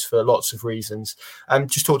Euros for lots of reasons.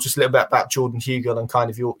 Just talk to us a little bit about Jordan Hugill and kind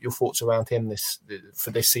of your thoughts around him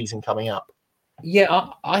for this season coming up. Yeah,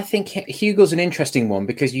 I think Hugill's an interesting one,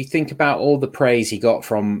 because you think about all the praise he got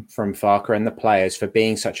from Farke and the players for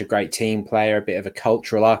being such a great team player, a bit of a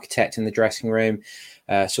cultural architect in the dressing room,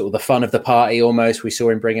 sort of the fun of the party almost. We saw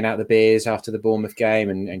him bringing out the beers after the Bournemouth game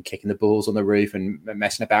and kicking the balls on the roof and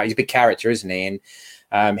messing about. He's a big character, isn't he?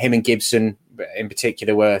 And him and Gibson in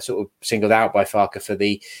particular were sort of singled out by Farke for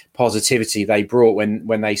the positivity they brought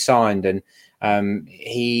when they signed. And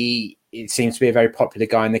it seems to be a very popular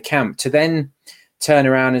guy in the camp. To then turn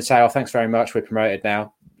around and say, oh, thanks very much, we're promoted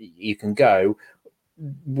now. you can go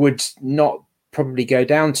would not probably go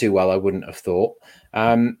down too well, I wouldn't have thought.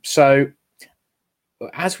 So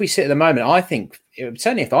as we sit at the moment, I think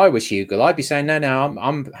certainly if I was Hugo, I'd be saying, no,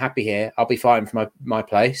 I'm happy here. I'll be fighting for my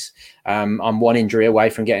place. I'm one injury away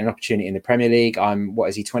from getting an opportunity in the Premier League. I'm,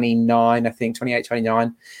 29, I think, 28,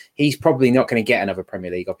 29. He's probably not going to get another Premier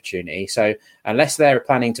League opportunity. So unless they're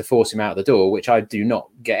planning to force him out the door, which I do not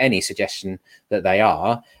get any suggestion that they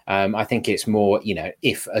are, I think it's more,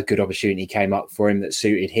 if a good opportunity came up for him that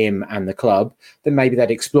suited him and the club, then maybe they'd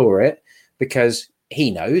explore it, because he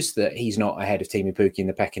knows that he's not ahead of Teemu Pukki in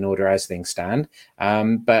the pecking order as things stand.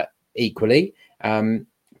 But equally,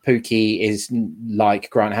 Pukki is like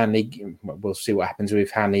Grant Hanley. We'll see what happens with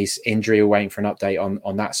Hanley's injury. We're waiting for an update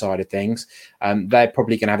on that side of things. They're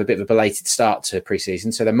probably going to have a bit of a belated start to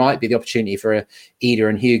pre-season. So there might be the opportunity for Eder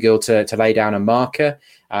and Hugo to lay down a marker.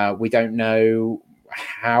 We don't know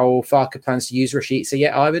how Farke plans to use Rashica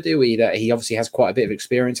yet either, do we? That he obviously has quite a bit of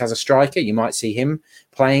experience as a striker. You might see him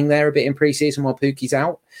playing there a bit in pre-season while Pukki's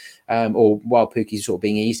out, or while Pukki's sort of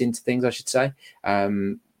being eased into things, I should say.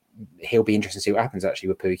 He'll be interesting to see what happens actually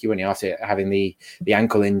with Pukki when after having the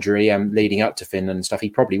ankle injury leading up to Finland and stuff. He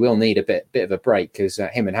probably will need a bit of a break, because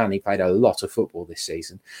him and Hanley played a lot of football this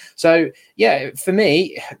season. So yeah, for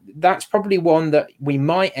me, that's probably one that we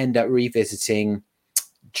might end up revisiting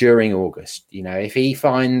during August. If he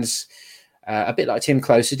finds a bit like Tim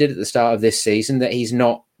Closer did at the start of this season, that he's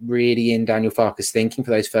not really in Daniel Farke's thinking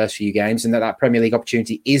for those first few games, and that Premier League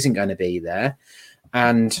opportunity isn't going to be there.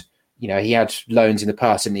 And he had loans in the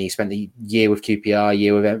past, and he spent the year with QPR,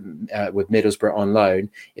 year with Middlesbrough on loan.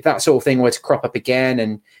 If that sort of thing were to crop up again,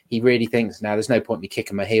 and he really thinks, now there's no point me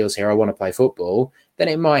kicking my heels here, I want to play football, then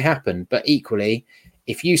it might happen. But equally,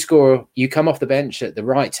 if you come off the bench at the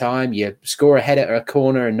right time, you score a header at a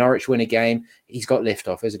corner and Norwich win a game, he's got lift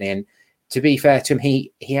off, isn't he? And to be fair to him,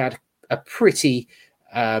 he had a pretty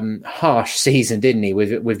harsh season, didn't he,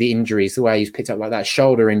 with the injuries, the way he's picked up like that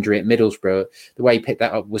shoulder injury at Middlesbrough, the way he picked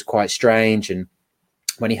that up was quite strange. And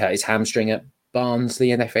when he hurt his hamstring at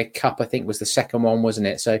Barnsley in the FA Cup, I think was the second one, wasn't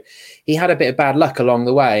it? So he had a bit of bad luck along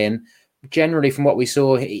the way. And generally, from what we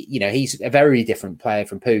saw, he's a very different player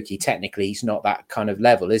from Pukki. Technically, he's not that kind of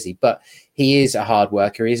level, is he? But he is a hard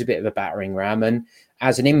worker. He's a bit of a battering ram. And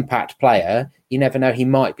as an impact player, you never know, he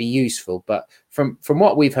might be useful. But from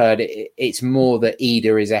what we've heard, it's more that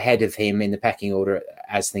Eder is ahead of him in the pecking order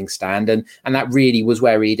as things stand. And that really was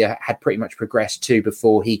where Eder had pretty much progressed to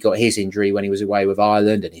before he got his injury when he was away with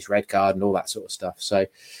Ireland and his red card and all that sort of stuff. So,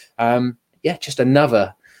 just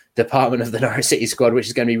another department of the Norwich City squad, which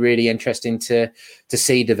is going to be really interesting to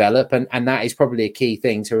see develop. And that is probably a key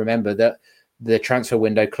thing to remember, that the transfer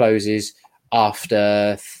window closes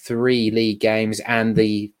after 3 league games, and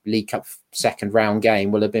the League Cup second round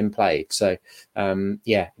game will have been played. So,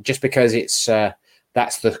 just because it's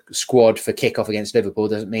that's the squad for kickoff against Liverpool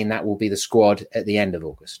doesn't mean that will be the squad at the end of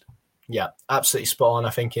August. Yeah, absolutely spot on, I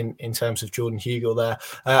think, in terms of Jordan Hugill there.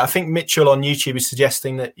 I think Mitchell on YouTube is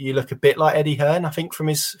suggesting that you look a bit like Eddie Hearn, I think, from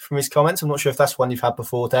his comments. I'm not sure if that's one you've had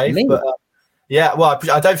before, Dave. Me? But yeah, well,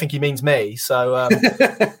 I don't think he means me. So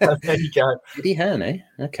there you go. Eddie Hearn, eh?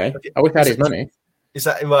 Okay. I wish I had his money. Is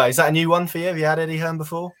that a new one for you? Have you had Eddie Hearn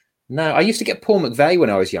before? No, I used to get Paul McVeigh when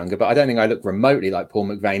I was younger, but I don't think I look remotely like Paul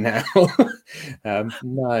McVeigh now.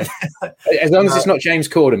 No. As long as it's not James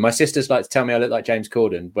Corden. My sisters like to tell me I look like James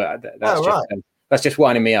Corden, but that's just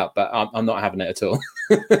winding me up, but I'm not having it at all.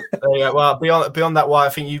 There you go. Well, beyond that, why I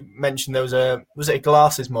think you mentioned there was it a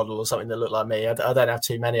glasses model or something that looked like me? I don't have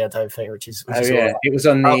too many, I don't think, which is right. It was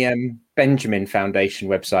on the Benjamin Foundation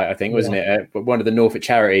website, I think, wasn't it? One of the Norfolk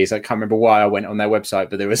charities. I can't remember why I went on their website,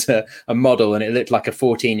 but there was a model and it looked like a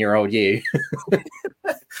 14-year-old you.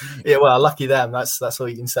 Yeah, well, lucky them. That's all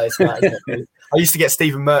you can say to that, isn't it? I used to get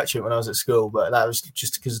Stephen Merchant when I was at school, but that was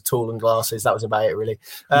just because of tall and glasses. That was about it, really.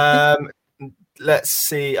 Let's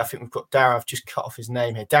see. I think we've got Darren. I've just cut off his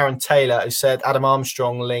name here. Darren Taylor, who said Adam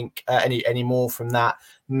Armstrong link. Any more from that?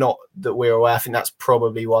 Not that we're aware. I think that's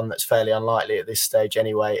probably one that's fairly unlikely at this stage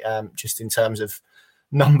anyway, just in terms of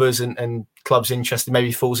numbers and clubs interested.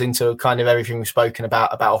 Maybe falls into kind of everything we've spoken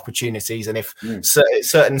about opportunities, and if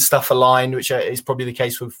certain stuff aligned, which is probably the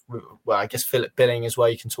case with well, I guess Philip Billing as well.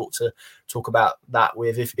 You can talk about that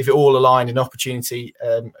with if it all aligned and opportunity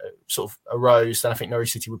sort of arose, then I think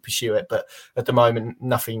Norwich City would pursue it. But at the moment,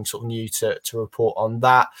 nothing sort of new to report on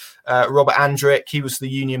that. Robert Andrick, he was the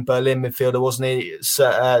Union Berlin midfielder, wasn't he?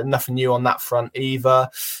 So, nothing new on that front either.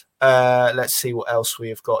 Let's see what else we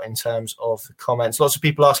have got in terms of the comments. Lots of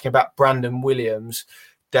people asking about Brandon Williams,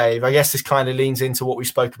 Dave. I guess this kind of leans into what we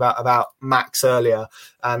spoke about Max earlier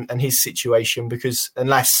and his situation, because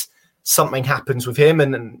unless something happens with him,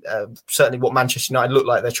 and certainly what Manchester United look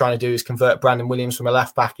like they're trying to do is convert Brandon Williams from a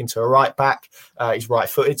left back into a right back. He's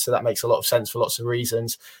right-footed, so that makes a lot of sense for lots of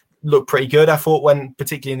reasons. Looked pretty good, I thought, when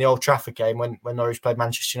particularly in the Old Trafford game when Norwich played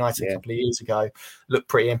Manchester United a couple of years ago. Looked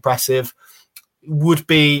pretty impressive. Would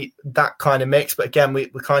be that kind of mix, but again, we're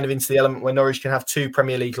kind of into the element where Norwich can have 2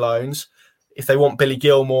 Premier League loans. If they want Billy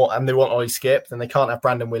Gilmore and they want Ollie Skipp, then they can't have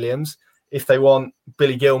Brandon Williams. If they want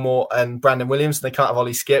Billy Gilmore and Brandon Williams, they can't have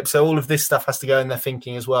Ollie Skipp. So all of this stuff has to go in their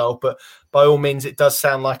thinking as well. But by all means, it does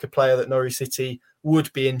sound like a player that Norwich City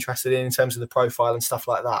would be interested in terms of the profile and stuff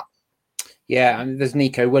like that. Yeah, I mean, there's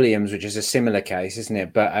Nico Williams, which is a similar case, isn't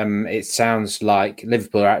it? But it sounds like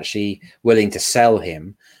Liverpool are actually willing to sell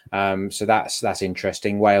him. So that's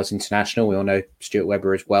interesting. Wales international. We all know Stuart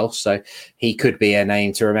Webber as well. So he could be a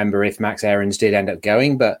name to remember if Max Aarons did end up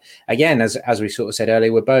going. But again, as we sort of said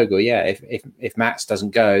earlier with Bogle, yeah, if Max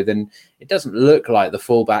doesn't go, then it doesn't look like the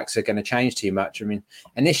fullbacks are going to change too much. I mean,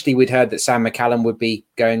 initially we'd heard that Sam McCallum would be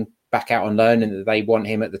going back out on loan and that they want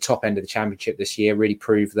him at the top end of the Championship this year, really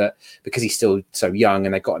prove that because he's still so young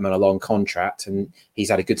and they got him on a long contract and he's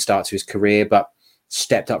had a good start to his career, but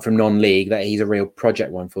stepped up from non-league, that he's a real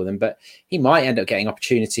project one for them. But he might end up getting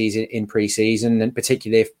opportunities in pre-season, and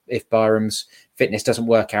particularly if Byram's fitness doesn't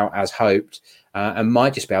work out as hoped, and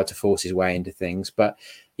might just be able to force his way into things. But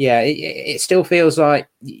yeah, it still feels like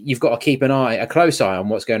you've got to keep a close eye on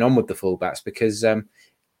what's going on with the fullbacks, because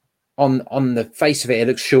on the face of it, it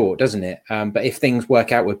looks short, doesn't it? But if things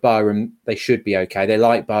work out with Byram, they should be okay. They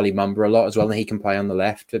like Barley Mumba a lot as well, and he can play on the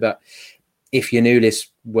left. But if Yanulis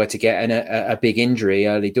were to get a big injury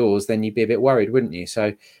early doors, then you'd be a bit worried, wouldn't you?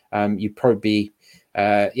 So you'd probably be,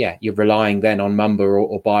 you're relying then on Mumba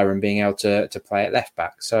or Byram being able to play at left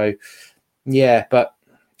back. So, yeah, but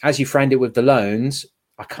as you framed it with the loans,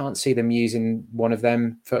 I can't see them using one of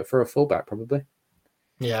them for a fullback, probably.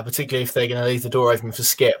 Yeah, particularly if they're going to leave the door open for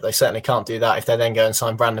Skipp. They certainly can't do that if they then go and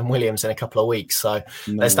sign Brandon Williams in a couple of weeks. So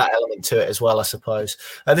there's that element to it as well, I suppose.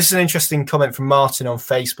 This is an interesting comment from Martin on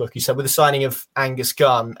Facebook. He said, with the signing of Angus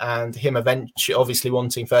Gunn and him eventually, obviously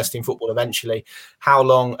wanting first team football eventually, how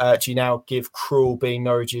long do you now give Krul being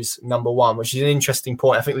Norwich's number one? Which is an interesting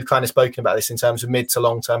point. I think we've kind of spoken about this in terms of mid to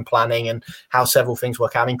long-term planning and how several things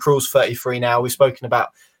work out. I mean, Krul's 33 now. We've spoken about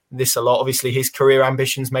this a lot. Obviously, his career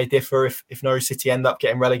ambitions may differ if Norwich City end up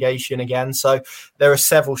getting relegation again. So there are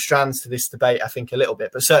several strands to this debate, I think, a little bit.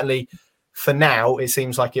 But certainly for now, it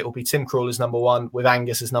seems like it will be Tim Krul as number one with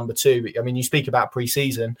Angus as number two. I mean, you speak about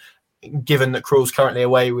pre-season, given that Krul's currently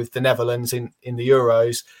away with the Netherlands in the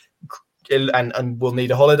Euros and will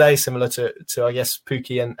need a holiday, similar to I guess,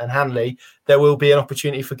 Pukki and Hanley, there will be an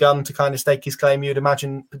opportunity for Gunn to kind of stake his claim, you'd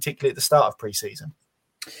imagine, particularly at the start of pre-season.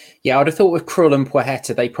 Yeah, I'd have thought with Krul and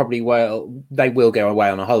Poeta, they will go away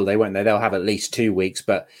on a holiday, won't they? They'll have at least 2 weeks,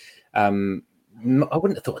 but I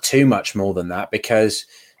wouldn't have thought too much more than that because,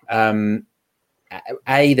 the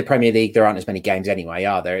Premier League, there aren't as many games anyway,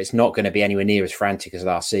 are there? It's not going to be anywhere near as frantic as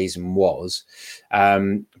last season was.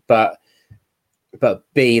 But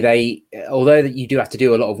B, although you do have to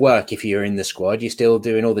do a lot of work if you're in the squad, you're still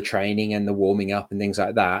doing all the training and the warming up and things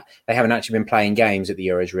like that. They haven't actually been playing games at the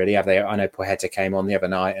Euros, really, have they? I know Poeta came on the other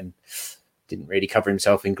night and didn't really cover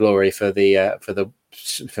himself in glory for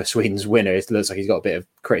Sweden's winner. It looks like he's got a bit of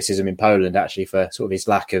criticism in Poland, actually, for sort of his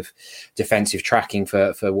lack of defensive tracking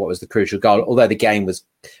for what was the crucial goal, although the game was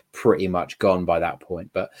pretty much gone by that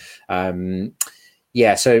point. But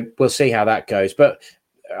so we'll see how that goes. But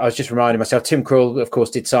I was just reminding myself, Tim Krul, of course,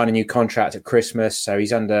 did sign a new contract at Christmas. So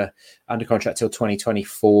he's under contract till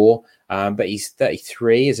 2024, but he's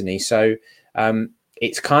 33, isn't he? So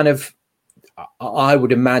it's kind of, I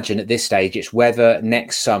would imagine at this stage, it's whether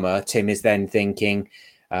next summer Tim is then thinking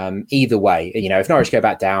either way. You know, if Norwich go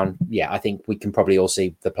back down, I think we can probably all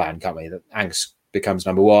see the plan, can't we? That Angus becomes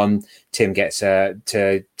number one, Tim gets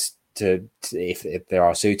if there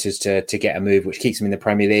are suitors to get a move which keeps him in the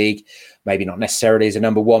Premier League, maybe not necessarily as a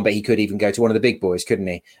number one, but he could even go to one of the big boys, couldn't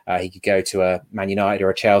he? He could go to a Man United or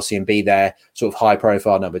a Chelsea and be their sort of high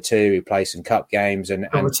profile number two who play some cup games and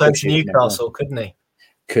return to Newcastle, couldn't he?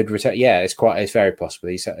 Could return. Yeah, it's very possible.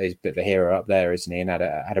 He's a bit of a hero up there, isn't he? And had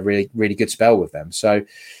a really, really good spell with them. So,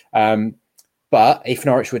 but if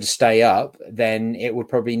Norwich were to stay up, then it would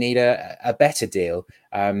probably need a better deal.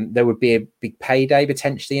 There would be a big payday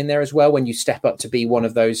potentially in there as well. When you step up to be one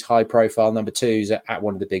of those high-profile number twos at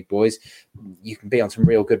one of the big boys, you can be on some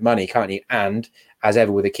real good money, can't you? And as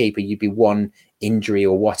ever with a keeper, you'd be one injury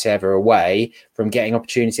or whatever away from getting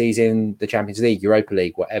opportunities in the Champions League, Europa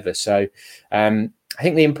League, whatever. So I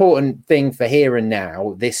think the important thing for here and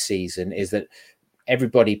now this season is that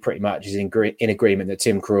everybody pretty much is in agreement that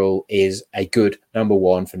Tim Krul is a good number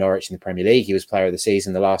one for Norwich in the Premier League. He was player of the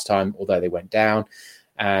season the last time, although they went down.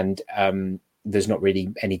 And there's not really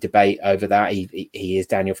any debate over that. He is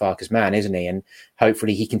Daniel Farke's man, isn't he? And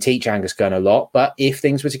hopefully he can teach Angus Gunn a lot. But if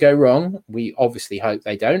things were to go wrong, we obviously hope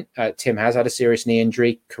they don't. Tim has had a serious knee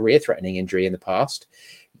injury, career-threatening injury in the past.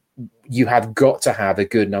 You have got to have a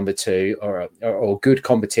good number two or good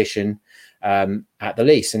competition at the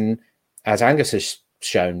least. And as Angus has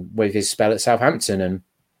shown with his spell at Southampton, and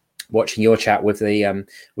watching your chat with the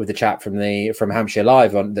chat from Hampshire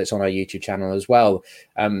Live that's on our YouTube channel as well,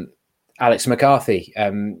 Alex McCarthy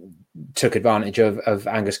took advantage of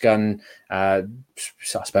Angus Gunn, I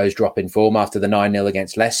suppose, dropping form after the 9-0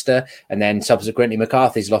 against Leicester. And then subsequently,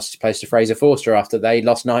 McCarthy's lost his place to Fraser Forster after they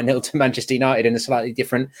lost 9-0 to Manchester United in a slightly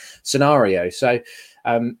different scenario. So,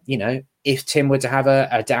 if Tim were to have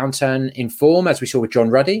a downturn in form, as we saw with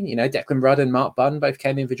John Ruddy, Declan Rudd and Mark Bunn both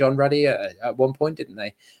came in for John Ruddy at one point, didn't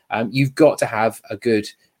they? You've got to have a good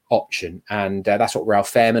option. And that's what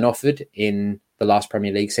Ralph Fairman offered in the last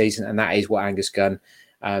Premier League season, and that is what Angus Gunn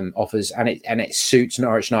offers, and it suits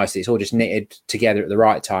Norwich nicely. It's all just knitted together at the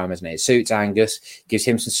right time, isn't it? It suits Angus, gives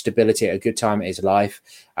him some stability at a good time in his life,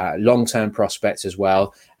 long-term prospects as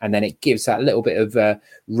well, and then it gives that little bit of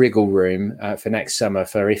wriggle room for next summer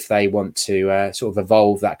for if they want to sort of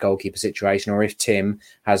evolve that goalkeeper situation, or if Tim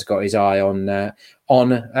has got his eye on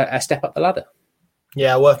a step up the ladder.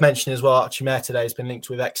 Yeah, worth mentioning as well, Archie Mayer today has been linked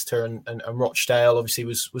with Exeter and Rochdale. Obviously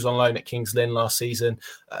was on loan at Kings Lynn last season.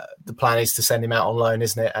 The plan is to send him out on loan,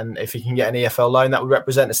 isn't it? And if he can get an EFL loan, that would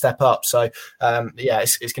represent a step up. So,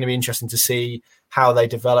 it's going to be interesting to see how they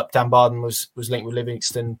develop. Dan Barden was linked with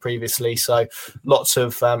Livingston previously. So lots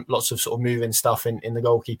of sort of moving stuff in the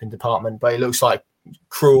goalkeeping department. But it looks like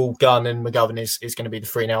Krul, Gunn and McGovern is going to be the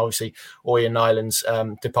three now. Obviously, Oyer Nyland's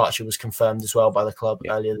departure was confirmed as well by the club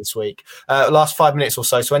earlier this week. Last 5 minutes or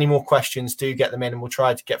so. So any more questions, do get them in and we'll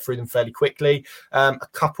try to get through them fairly quickly. A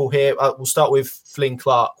couple here. We'll start with Flynn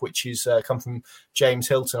Clark, which is come from James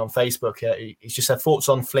Hilton on Facebook. He's just said, thoughts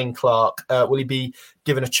on Flynn Clark. Will he be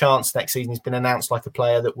given a chance next season? He's been announced like a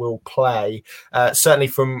player that will play. Certainly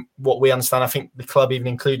from what we understand, I think the club even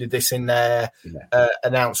included this in their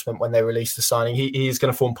announcement when they released the signing. He is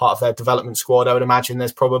going to form part of their development squad. I would imagine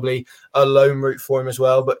there's probably a loan route for him as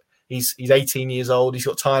well, but he's 18 years old. He's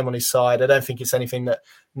got time on his side. I don't think it's anything that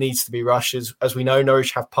needs to be rushed. As we know,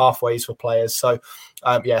 Norwich have pathways for players. So,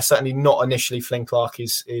 certainly not initially. Flynn Clark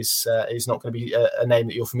is not going to be a name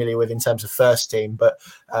that you're familiar with in terms of first team. But,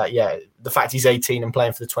 the fact he's 18 and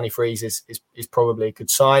playing for the 23s is probably a good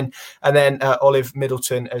sign. And then Olive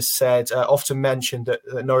Middleton has said, often mentioned that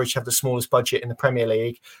Norwich have the smallest budget in the Premier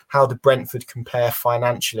League. How do Brentford compare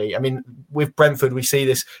financially? I mean, with Brentford, we see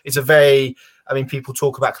this. It's people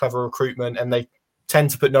talk about clever recruitment and they tend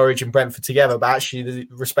to put Norwich and Brentford together, but actually the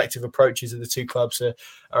respective approaches of the two clubs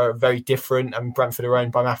are very different. And Brentford are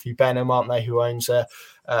owned by Matthew Benham, aren't they, who owns an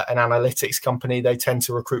analytics company. They tend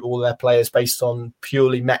to recruit all their players based on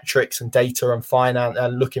purely metrics and data and finance,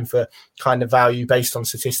 and looking for kind of value based on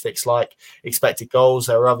statistics like expected goals.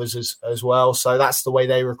 There are others as well. So that's the way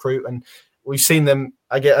they recruit. And we've seen them,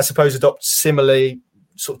 I suppose, adopt similarly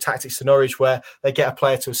sort of tactics to Norwich, where they get a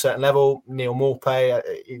player to a certain level. Neil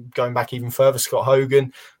Maupay, going back even further, Scott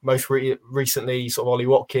Hogan, most recently sort of Ollie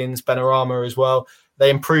Watkins, Benrahma as well.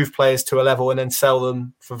 They improve players to a level and then sell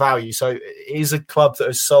them for value. So it is a club that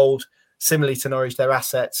has sold, similarly to Norwich, their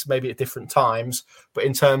assets maybe at different times, but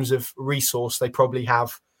in terms of resource, they probably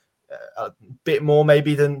have a bit more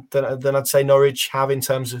maybe than I'd say Norwich have in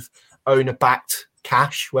terms of owner-backed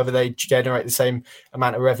cash. Whether they generate the same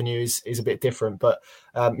amount of revenue is a bit different, but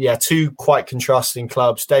two quite contrasting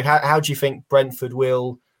clubs. Dave, how do you think Brentford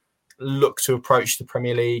will look to approach the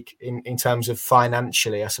Premier League in terms of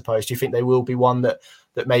financially, I suppose? Do you think they will be one that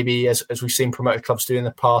maybe, as we've seen promoted clubs do in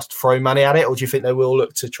the past, throw money at it, or do you think they will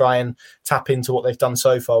look to try and tap into what they've done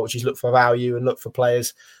so far, which is look for value and look for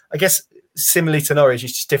players, I guess similarly to Norwich,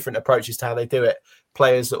 it's just different approaches to how they do it,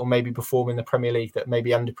 players that will maybe perform in the Premier League that may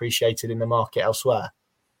be underappreciated in the market elsewhere?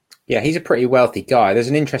 Yeah, he's a pretty wealthy guy. There's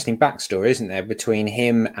an interesting backstory, isn't there, between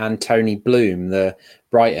him and Tony Bloom, the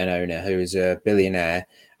Brighton owner, who is a billionaire.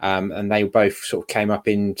 And they both sort of came up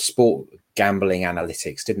in sport gambling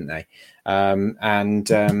analytics, didn't they?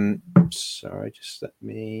 Sorry, just let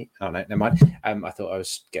me... Oh, no, never mind. I thought I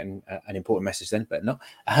was getting an important message then, but not.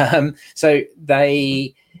 So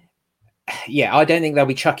they... Yeah, I don't think they'll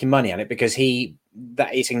be chucking money at it because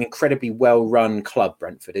that is an incredibly well-run club,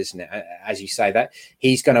 Brentford, isn't it? As you say, that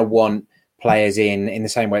he's going to want players in the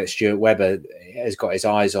same way that Stuart Webber has got his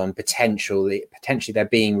eyes on potentially there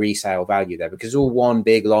being resale value there, because it's all one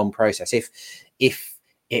big long process. if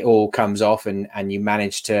it all comes off and you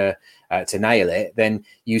manage to nail it, then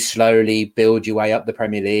you slowly build your way up the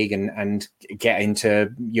Premier League and get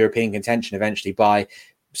into European contention eventually by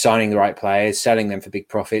signing the right players, selling them for big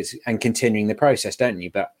profits, and continuing the process, don't you?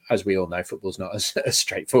 But as we all know, football's not as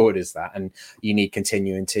straightforward as that, and you need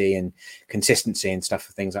continuity and consistency and stuff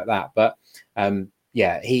for things like that. But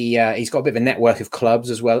he's got a bit of a network of clubs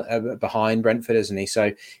as well behind Brentford, isn't he?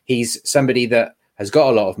 So he's somebody that has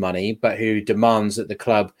got a lot of money, but who demands that the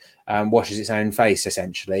club washes its own face,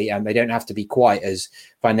 essentially. And they don't have to be quite as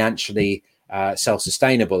financially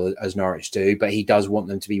self-sustainable as Norwich do, but he does want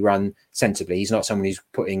them to be run sensibly. He's not someone who's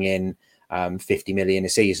putting in 50 million a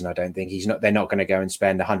season. I don't think they're not going to go and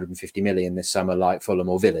spend 150 million this summer like Fulham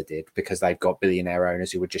or Villa did, because they've got billionaire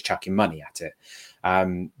owners who were just chucking money at it.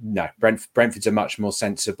 No, Brentford's a much more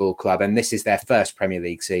sensible club, and this is their first Premier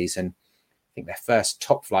League season. I think their first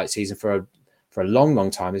top flight season for a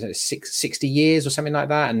long time. Is it 60 years or something like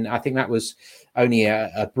that? And I think that was only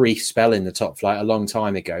a brief spell in the top flight a long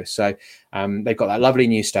time ago. So they've got that lovely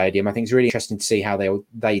new stadium. I think it's really interesting to see how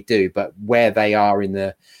they do, but where they are in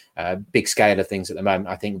the big scale of things at the moment,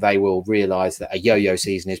 I think they will realise that a yo-yo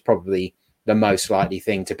season is probably the most likely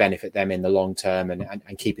thing to benefit them in the long term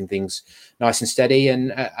and keeping things nice and steady,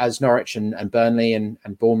 and as Norwich and Burnley and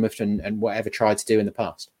Bournemouth and whatever tried to do in the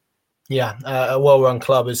past. Yeah, a well-run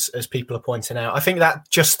club, as people are pointing out. I think that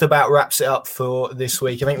just about wraps it up for this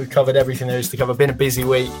week. I think we've covered everything there is to cover. Been a busy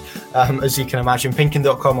week, as you can imagine.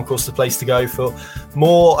 Pinkin.com, of course, the place to go for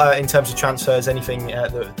more in terms of transfers. Anything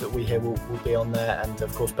that we hear will be on there. And,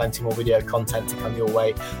 of course, plenty more video content to come your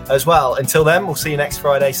way as well. Until then, we'll see you next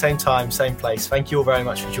Friday, same time, same place. Thank you all very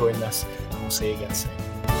much for joining us, and we'll see you again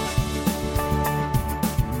soon.